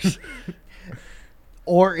Tigers.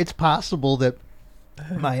 Or it's possible that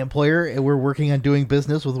my employer, we're working on doing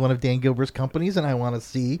business with one of Dan Gilbert's companies, and I want to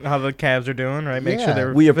see how the Cavs are doing, right? Make sure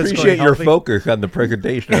they're We physically appreciate your healthy. focus on the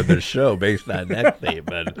presentation of this show based on that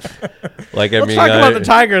statement. Let's talk about the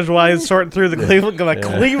Tigers while I sort through the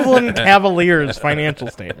Cleveland Cavaliers financial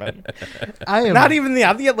statement. I am Not even the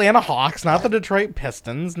Atlanta Hawks, not the Detroit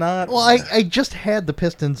Pistons, not. Well, I just had the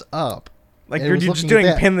Pistons up. Like and you're was just looking doing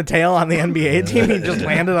at that. pin the tail on the NBA team. You just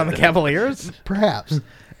landed on the Cavaliers. Perhaps.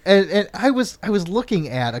 And I was looking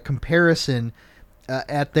at a comparison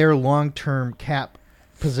at their long-term cap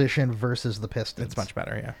position versus the Pistons. It's much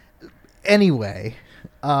better, yeah. Anyway,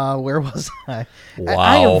 where was I? Wow.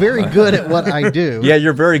 I am very good at what I do. Yeah,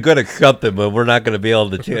 you're very good at something, but we're not going to be able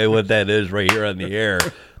to tell you what that is right here on the air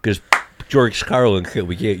because George Carlin said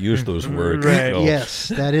we can't use those words. Right. So. Yes,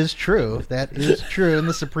 that is true. That is true. And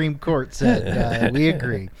the Supreme Court said we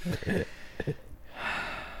agree.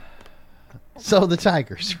 So the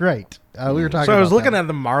Tigers, right? We were talking. So I was about looking that. at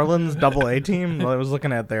the Marlins AA team. I was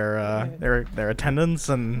looking at their attendance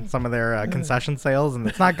and some of their concession sales, and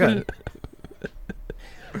it's not good.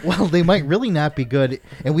 Well, they might really not be good,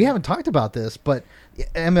 and we haven't talked about this, but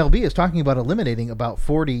MLB is talking about eliminating about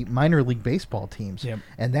 40 minor league baseball teams, Yep.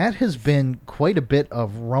 and that has been quite a bit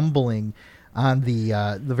of rumbling on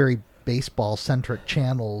the very baseball-centric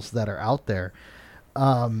channels that are out there.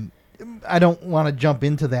 I don't want to jump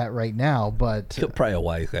into that right now, but Probably a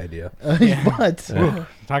wise idea. but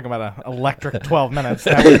Talk about an electric 12 minutes.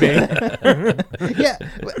 That would be. yeah,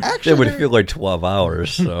 actually, It would feel like 12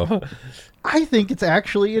 hours. So I think it's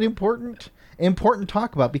actually an important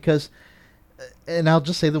talk about because, and I'll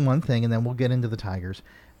just say the one thing, and then we'll get into the Tigers,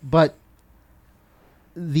 but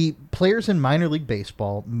the players in minor league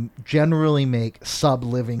baseball generally make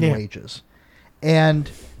sub-living wages,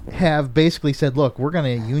 and have basically said, look, we're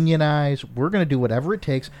going to unionize, we're going to do whatever it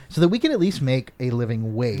takes so that we can at least make a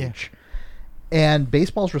living wage. And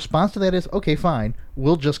baseball's response to that is, okay, fine,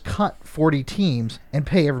 we'll just cut 40 teams and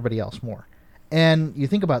pay everybody else more. And you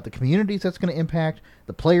think about the communities that's going to impact,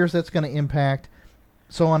 the players that's going to impact,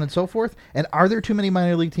 so on and so forth. And are there too many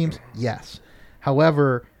minor league teams? Yes.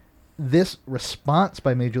 However, this response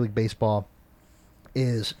by Major League Baseball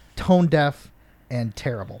is tone deaf and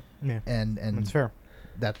terrible. Yeah, and that's fair.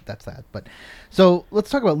 That's that. But so let's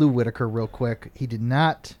talk about Lou Whitaker real quick. He did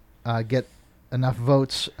not get enough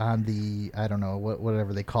votes on the, I don't know,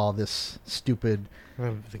 whatever they call this stupid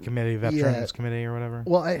The committee, Veterans Committee or whatever.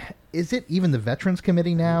 Well, is it even the Veterans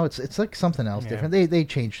Committee now? It's like something else different. They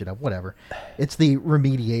changed it up. Whatever. It's the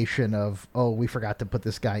remediation of, we forgot to put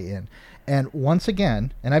this guy in. And once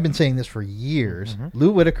again, and I've been saying this for years,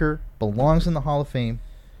 Lou Whitaker belongs in the Hall of Fame,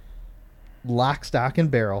 lock, stock, and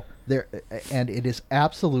barrel. There, and it is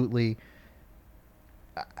absolutely.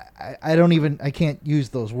 I can't use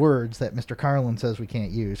those words that Mr. Carlin says we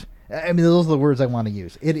can't use. I mean, those are the words I want to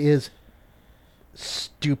use. It is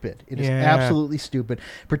stupid. It is absolutely stupid,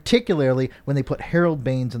 particularly when they put Harold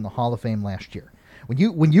Baines in the Hall of Fame last year.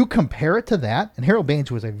 When you compare it to that, and Harold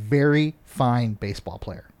Baines was a very fine baseball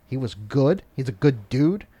player. He was good. He's a good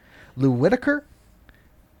dude. Lou Whitaker,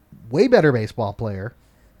 way better baseball player,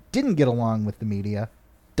 didn't get along with the media,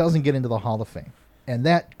 doesn't get into the Hall of Fame. And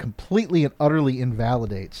that completely and utterly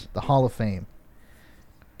invalidates the Hall of Fame.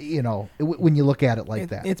 You know, when you look at it like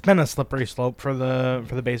that. It's been a slippery slope for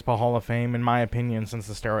the Baseball Hall of Fame, in my opinion, since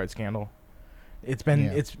the steroid scandal. It's been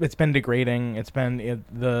it's been degrading. It's been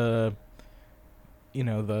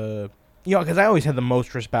because I always had the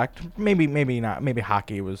most respect. Maybe not. Maybe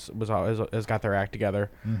hockey was always has got their act together.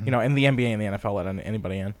 And the NBA and the NFL let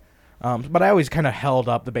anybody in. But I always kind of held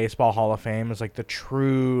up the Baseball Hall of Fame as like the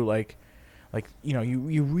true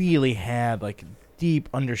you really had like deep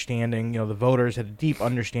understanding. The voters had a deep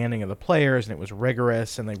understanding of the players, and it was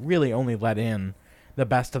rigorous, and they really only let in the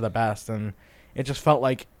best of the best. And it just felt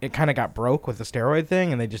like it kind of got broke with the steroid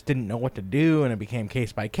thing, and they just didn't know what to do, and it became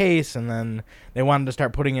case by case. And then they wanted to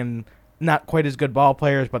start putting in not quite as good ball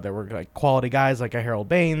players, but there were like quality guys like a Harold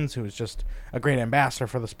Baines, who was just a great ambassador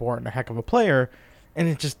for the sport and a heck of a player.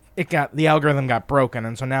 And the algorithm got broken,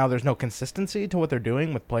 and so now there's no consistency to what they're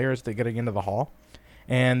doing with players that getting into the Hall.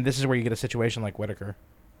 And this is where you get a situation like Whitaker,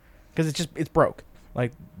 because it's broke.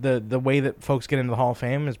 Like the way that folks get into the Hall of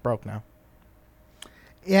Fame is broke now.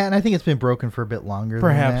 Yeah, and I think it's been broken for a bit longer.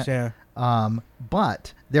 Perhaps, than that.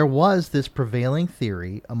 But there was this prevailing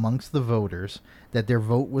theory amongst the voters that their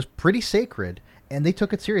vote was pretty sacred, and they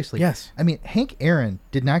took it seriously. Yes. I mean, Hank Aaron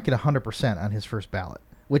did not get 100% on his first ballot,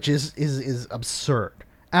 which is absurd,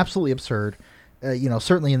 absolutely absurd.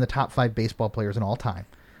 Certainly in the top 5 baseball players in all time,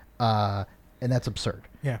 and that's absurd.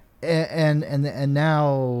 Yeah. And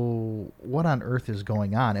now, what on earth is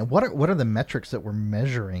going on? And what are the metrics that we're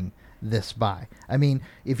measuring this by? I mean,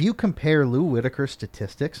 if you compare Lou Whitaker's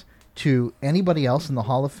statistics to anybody else in the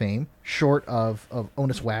Hall of Fame, short of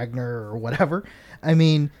Honus Wagner or whatever, I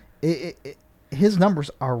mean, his numbers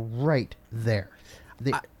are right there.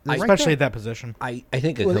 Especially at that position. I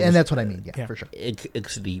think and that's what I mean. Yeah, for sure.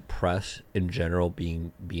 It's the press in general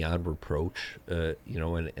being beyond reproach,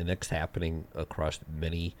 and that's happening across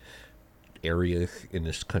many areas in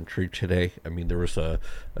this country today. I mean, there was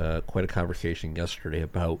quite a conversation yesterday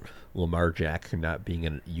about Lamar Jackson not being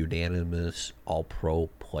a unanimous All-Pro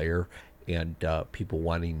player, and people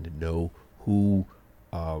wanting to know who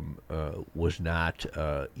was not,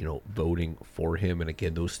 voting for him. And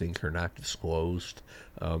again, those things are not disclosed.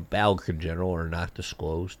 Ballots in general are not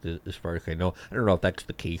disclosed, as far as I know. I don't know if that's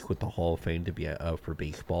the case with the Hall of Fame to be for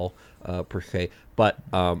baseball per se, but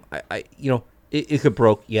is it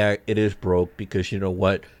broke? Yeah, it is broke, because you know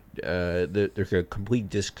what? There's a complete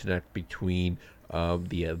disconnect between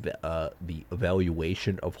the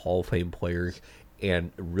evaluation of Hall of Fame players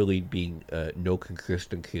and really being no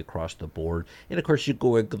consistency across the board. And of course, you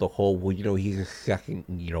go into the whole, he's a second,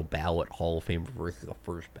 ballot Hall of Fame versus a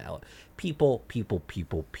first ballot. People.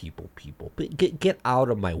 Get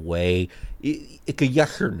out of my way. It's a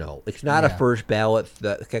yes or no. It's not a first ballot,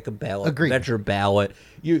 the second ballot, measure ballot.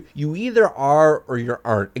 You either are or you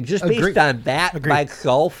aren't. And just based on that by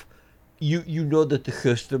itself, you know that the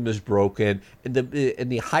system is broken, and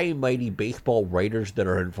the high and mighty baseball writers that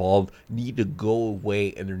are involved need to go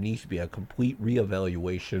away, and there needs to be a complete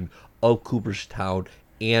reevaluation of Cooperstown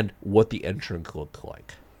and what the entrance looked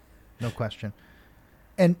like. No question.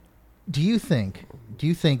 And do you think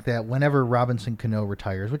that whenever Robinson Cano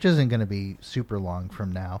retires, which isn't going to be super long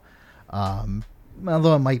from now,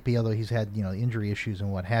 although it might be, although he's had injury issues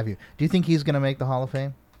and what have you, do you think he's going to make the Hall of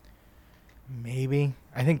Fame? Maybe.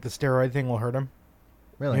 I think the steroid thing will hurt him.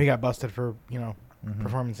 Really? He got busted for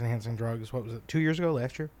performance-enhancing drugs. What was it? 2 years ago?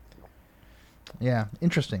 Last year? Yeah,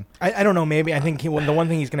 interesting. I don't know. Maybe. I think the one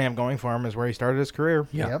thing he's going to have going for him is where he started his career.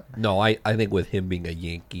 Yeah. Yep. No, I think with him being a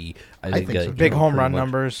Yankee, I think so. Big home pretty run much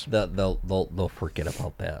numbers. They'll forget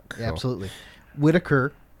about that. Yeah, So. absolutely.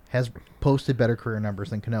 Whitaker has posted better career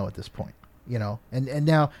numbers than Cano at this point. And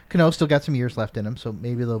now Cano's still got some years left in him, so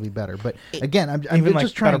maybe they'll be better. But again, I'm Even just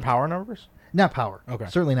like trying. better power numbers. Not power. Okay.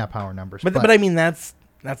 Certainly not power numbers. But I mean that's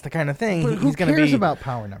the kind of thing. But who He's going to cares be about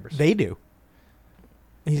power numbers? They do.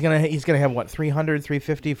 He's gonna have what 300,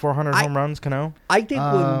 350, 400 home runs. Cano I think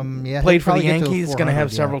when yeah, played he'll for the probably get to Yankees. Going to 400,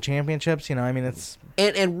 have yeah. several championships. I mean it's.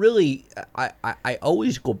 and really, I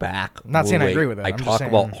always go back. Not saying I when agree with it. I I'm just talk saying,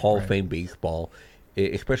 about Hall of right. Fame baseball,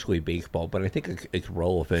 especially baseball, but I think it's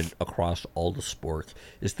relevant across all the sports.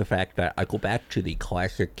 Is the fact that I go back to the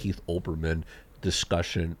classic Keith Olbermann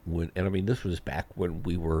discussion and I mean this was back when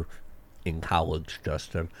we were in college,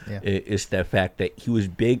 Justin. Yeah. Is the fact that he was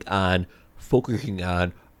big on focusing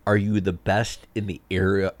on, are you the best in the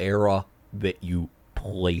era that you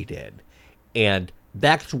played in? And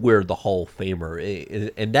that's where the Hall of Famer is,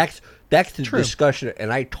 and that's the True. discussion,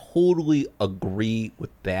 and I totally agree with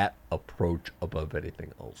that approach above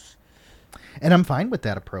anything else. And I'm fine with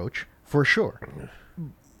that approach for sure.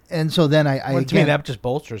 And so then I To me, again, that just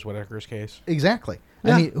bolsters Whitaker's case. exactly.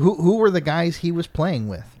 Yeah. I mean, who were the guys he was playing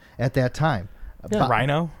with at that time?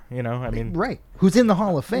 Rhino, I mean, Right. Who's in the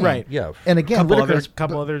Hall of Fame? Right. Yeah. And again, Couple Whitaker has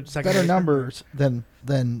couple other better secondary numbers than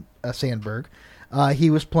Sandberg. He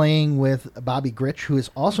was playing with Bobby Grich, who is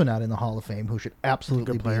also not in the Hall of Fame, who should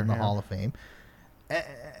absolutely Good player, be in the yeah. Hall of Fame.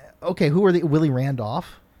 Okay, who are the Willie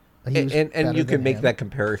Randolph? He was And better you can than make him. that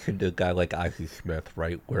comparison to a guy like Ozzie Smith,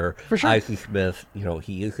 right? Where For sure. Ozzie Smith,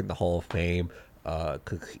 he is in the Hall of Fame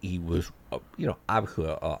because he was, obviously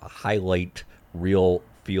a highlight real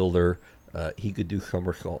fielder. He could do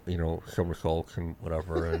somersaults and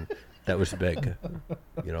whatever, and that was big,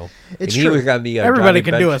 It's and he true. was on the Everybody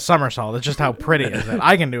Johnny can do a Bench. somersault. It's just how pretty is it?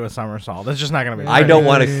 I can do a somersault. It's just not going to be. I don't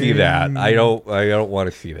want to see that. I don't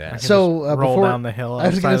want to see that. So roll before, down the hill I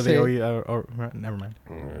was outside gonna of the say- OU. Never mind.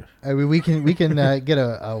 I mean, we can get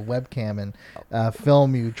a webcam and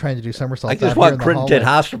film you trying to do somersaults. I just out here want in the Crittenton hallway.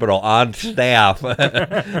 Hospital on staff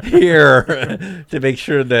here to make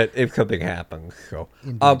sure that if something happens. So,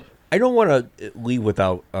 Indeed. I don't want to leave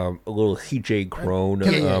without a little CJ Crone.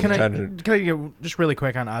 Can I just really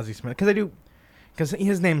quick on Ozzie Smith because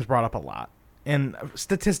his name's brought up a lot, and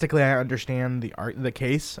statistically I understand the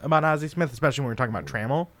case about Ozzie Smith, especially when we're talking about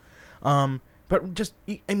Trammell. But just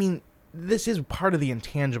I mean, this is part of the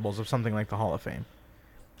intangibles of something like the Hall of Fame.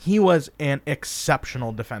 He was an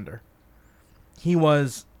exceptional defender. He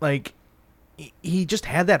was like. He just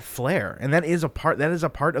had that flair, and that is a part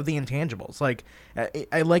of the intangibles. Like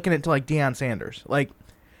I liken it to like Deion Sanders. Like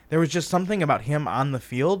there was just something about him on the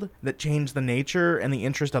field that changed the nature and the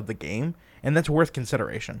interest of the game, and that's worth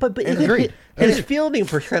consideration. But Agreed. his fielding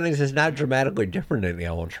percentage is not dramatically different than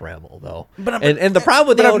Alan Trammell, though. But and the problem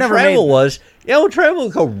with but I've Alan never Trammell made- was Alan Trammell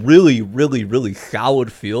was a really, really, really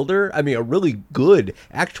solid fielder. I mean, a really good,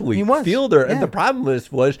 actually, He was, fielder. yeah. And the problem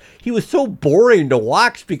was he was so boring to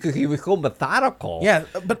watch because he was so methodical. yeah,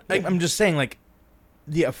 but I'm just saying, like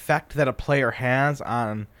the effect that a player has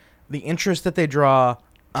on the interest that they draw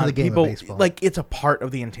on the game of people, baseball. like it's a part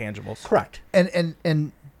of the intangibles. Correct.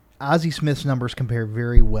 And Ozzie Smith's numbers compare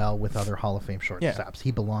very well with other Hall of Fame shortstops. Yeah.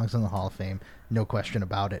 He belongs in the Hall of Fame, no question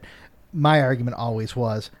about it. My argument always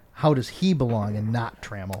was, how does he belong and not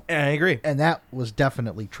Trammell? And I agree. And that was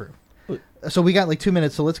definitely true. So we got like 2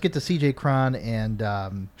 minutes, so let's get to CJ Cron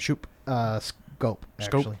and Shoop, Scope,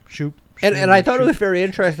 actually. Shoop. And I thought it was very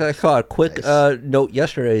interesting. I saw a quick note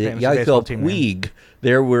yesterday that Fantasy baseball Yaakov team name. Puig,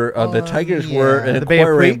 there were the Tigers were yeah. The Bay of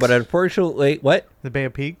inquiring, Puigs? but unfortunately, what? The Bay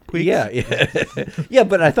of Puig. Yeah, yeah.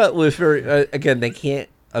 But I thought it was very. Again, they can't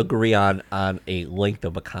agree on a length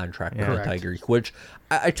of a contract for the Correct. Tigers. Which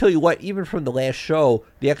I tell you what, even from the last show,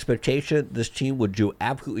 the expectation this team would do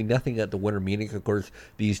absolutely nothing at the winter meetings. Of course,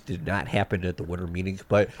 these did not happen at the winter meetings,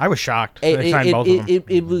 but I was shocked. They signed both of them.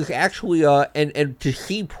 it was actually and to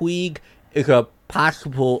see Puig is a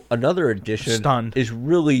possible another addition Stunned. is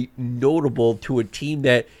really notable to a team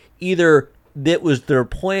that either that was their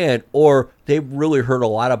plan or they really heard a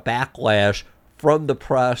lot of backlash from the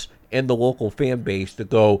press and the local fan base to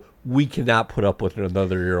go, we cannot put up with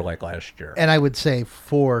another year like last year. And I would say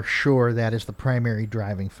for sure that is the primary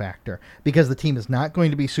driving factor because the team is not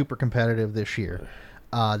going to be super competitive this year.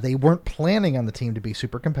 They weren't planning on the team to be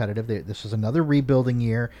super competitive. This is another rebuilding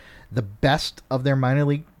year. The best of their minor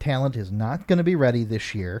league talent is not going to be ready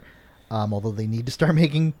this year, although they need to start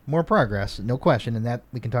making more progress, no question, and that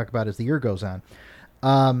we can talk about as the year goes on.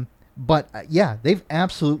 But they've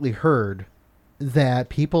absolutely heard that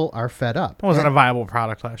people are fed up. It wasn't a viable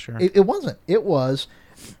product last year. It wasn't. It was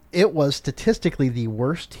statistically the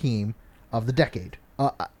worst team of the decade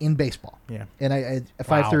in baseball. Yeah. And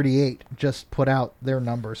 538 just put out their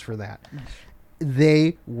numbers for that.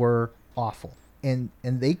 They were awful. And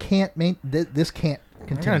they can't this can't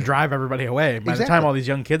continue. They're going to drive everybody away. By the time all these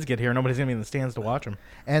young kids get here, nobody's going to be in the stands to watch them.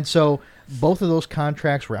 And so both of those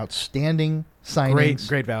contracts were outstanding signings.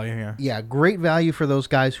 Great value, yeah. Yeah, great value for those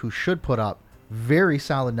guys who should put up very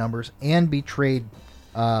solid numbers and be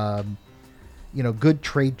good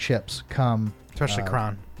trade chips come. Especially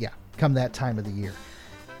Cron. Yeah, come that time of the year.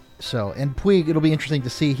 So, and Puig, it'll be interesting to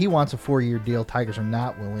see. He wants a 4-year deal. Tigers are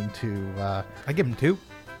not willing to. I'd give him 2.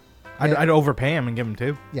 I'd overpay him and give him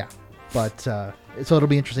 2. Yeah, but so it'll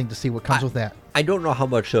be interesting to see what comes with that. I don't know how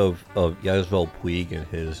much of Yasvel Puig and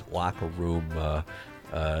his locker room,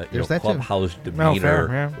 clubhouse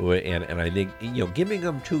demeanor, and I think giving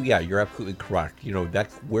him 2. Yeah, you're absolutely correct.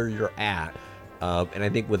 That's where you're at, and I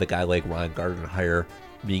think with a guy like Ron Gardenhire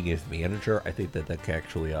being his manager, I think that's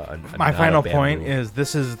actually my final point is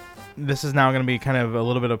this is now going to be kind of a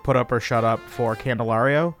little bit of put up or shut up for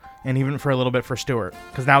Candelario. And even for a little bit for Stewart,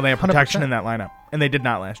 because now they have protection 100%. In that lineup, and they did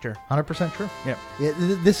not last year. 100% true. Yeah.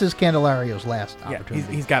 This is Candelario's last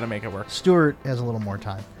opportunity. He's got to make it work. Stewart has a little more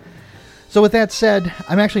time. So with that said,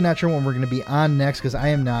 I'm actually not sure when we're going to be on next because I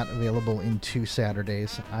am not available in 2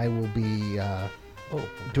 Saturdays. I will be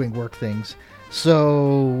doing work things.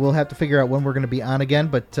 So we'll have to figure out when we're going to be on again,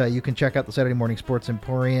 but you can check out the Saturday Morning Sports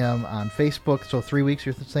Emporium on Facebook. So 3 weeks,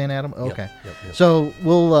 you're saying, Adam? Okay. Yep. So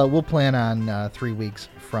we'll plan on 3 weeks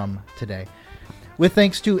from today. With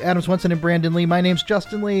thanks to Adam Swenson and Brandon Lee, my name's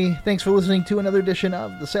Justin Lee. Thanks for listening to another edition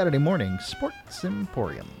of the Saturday Morning Sports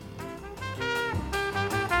Emporium.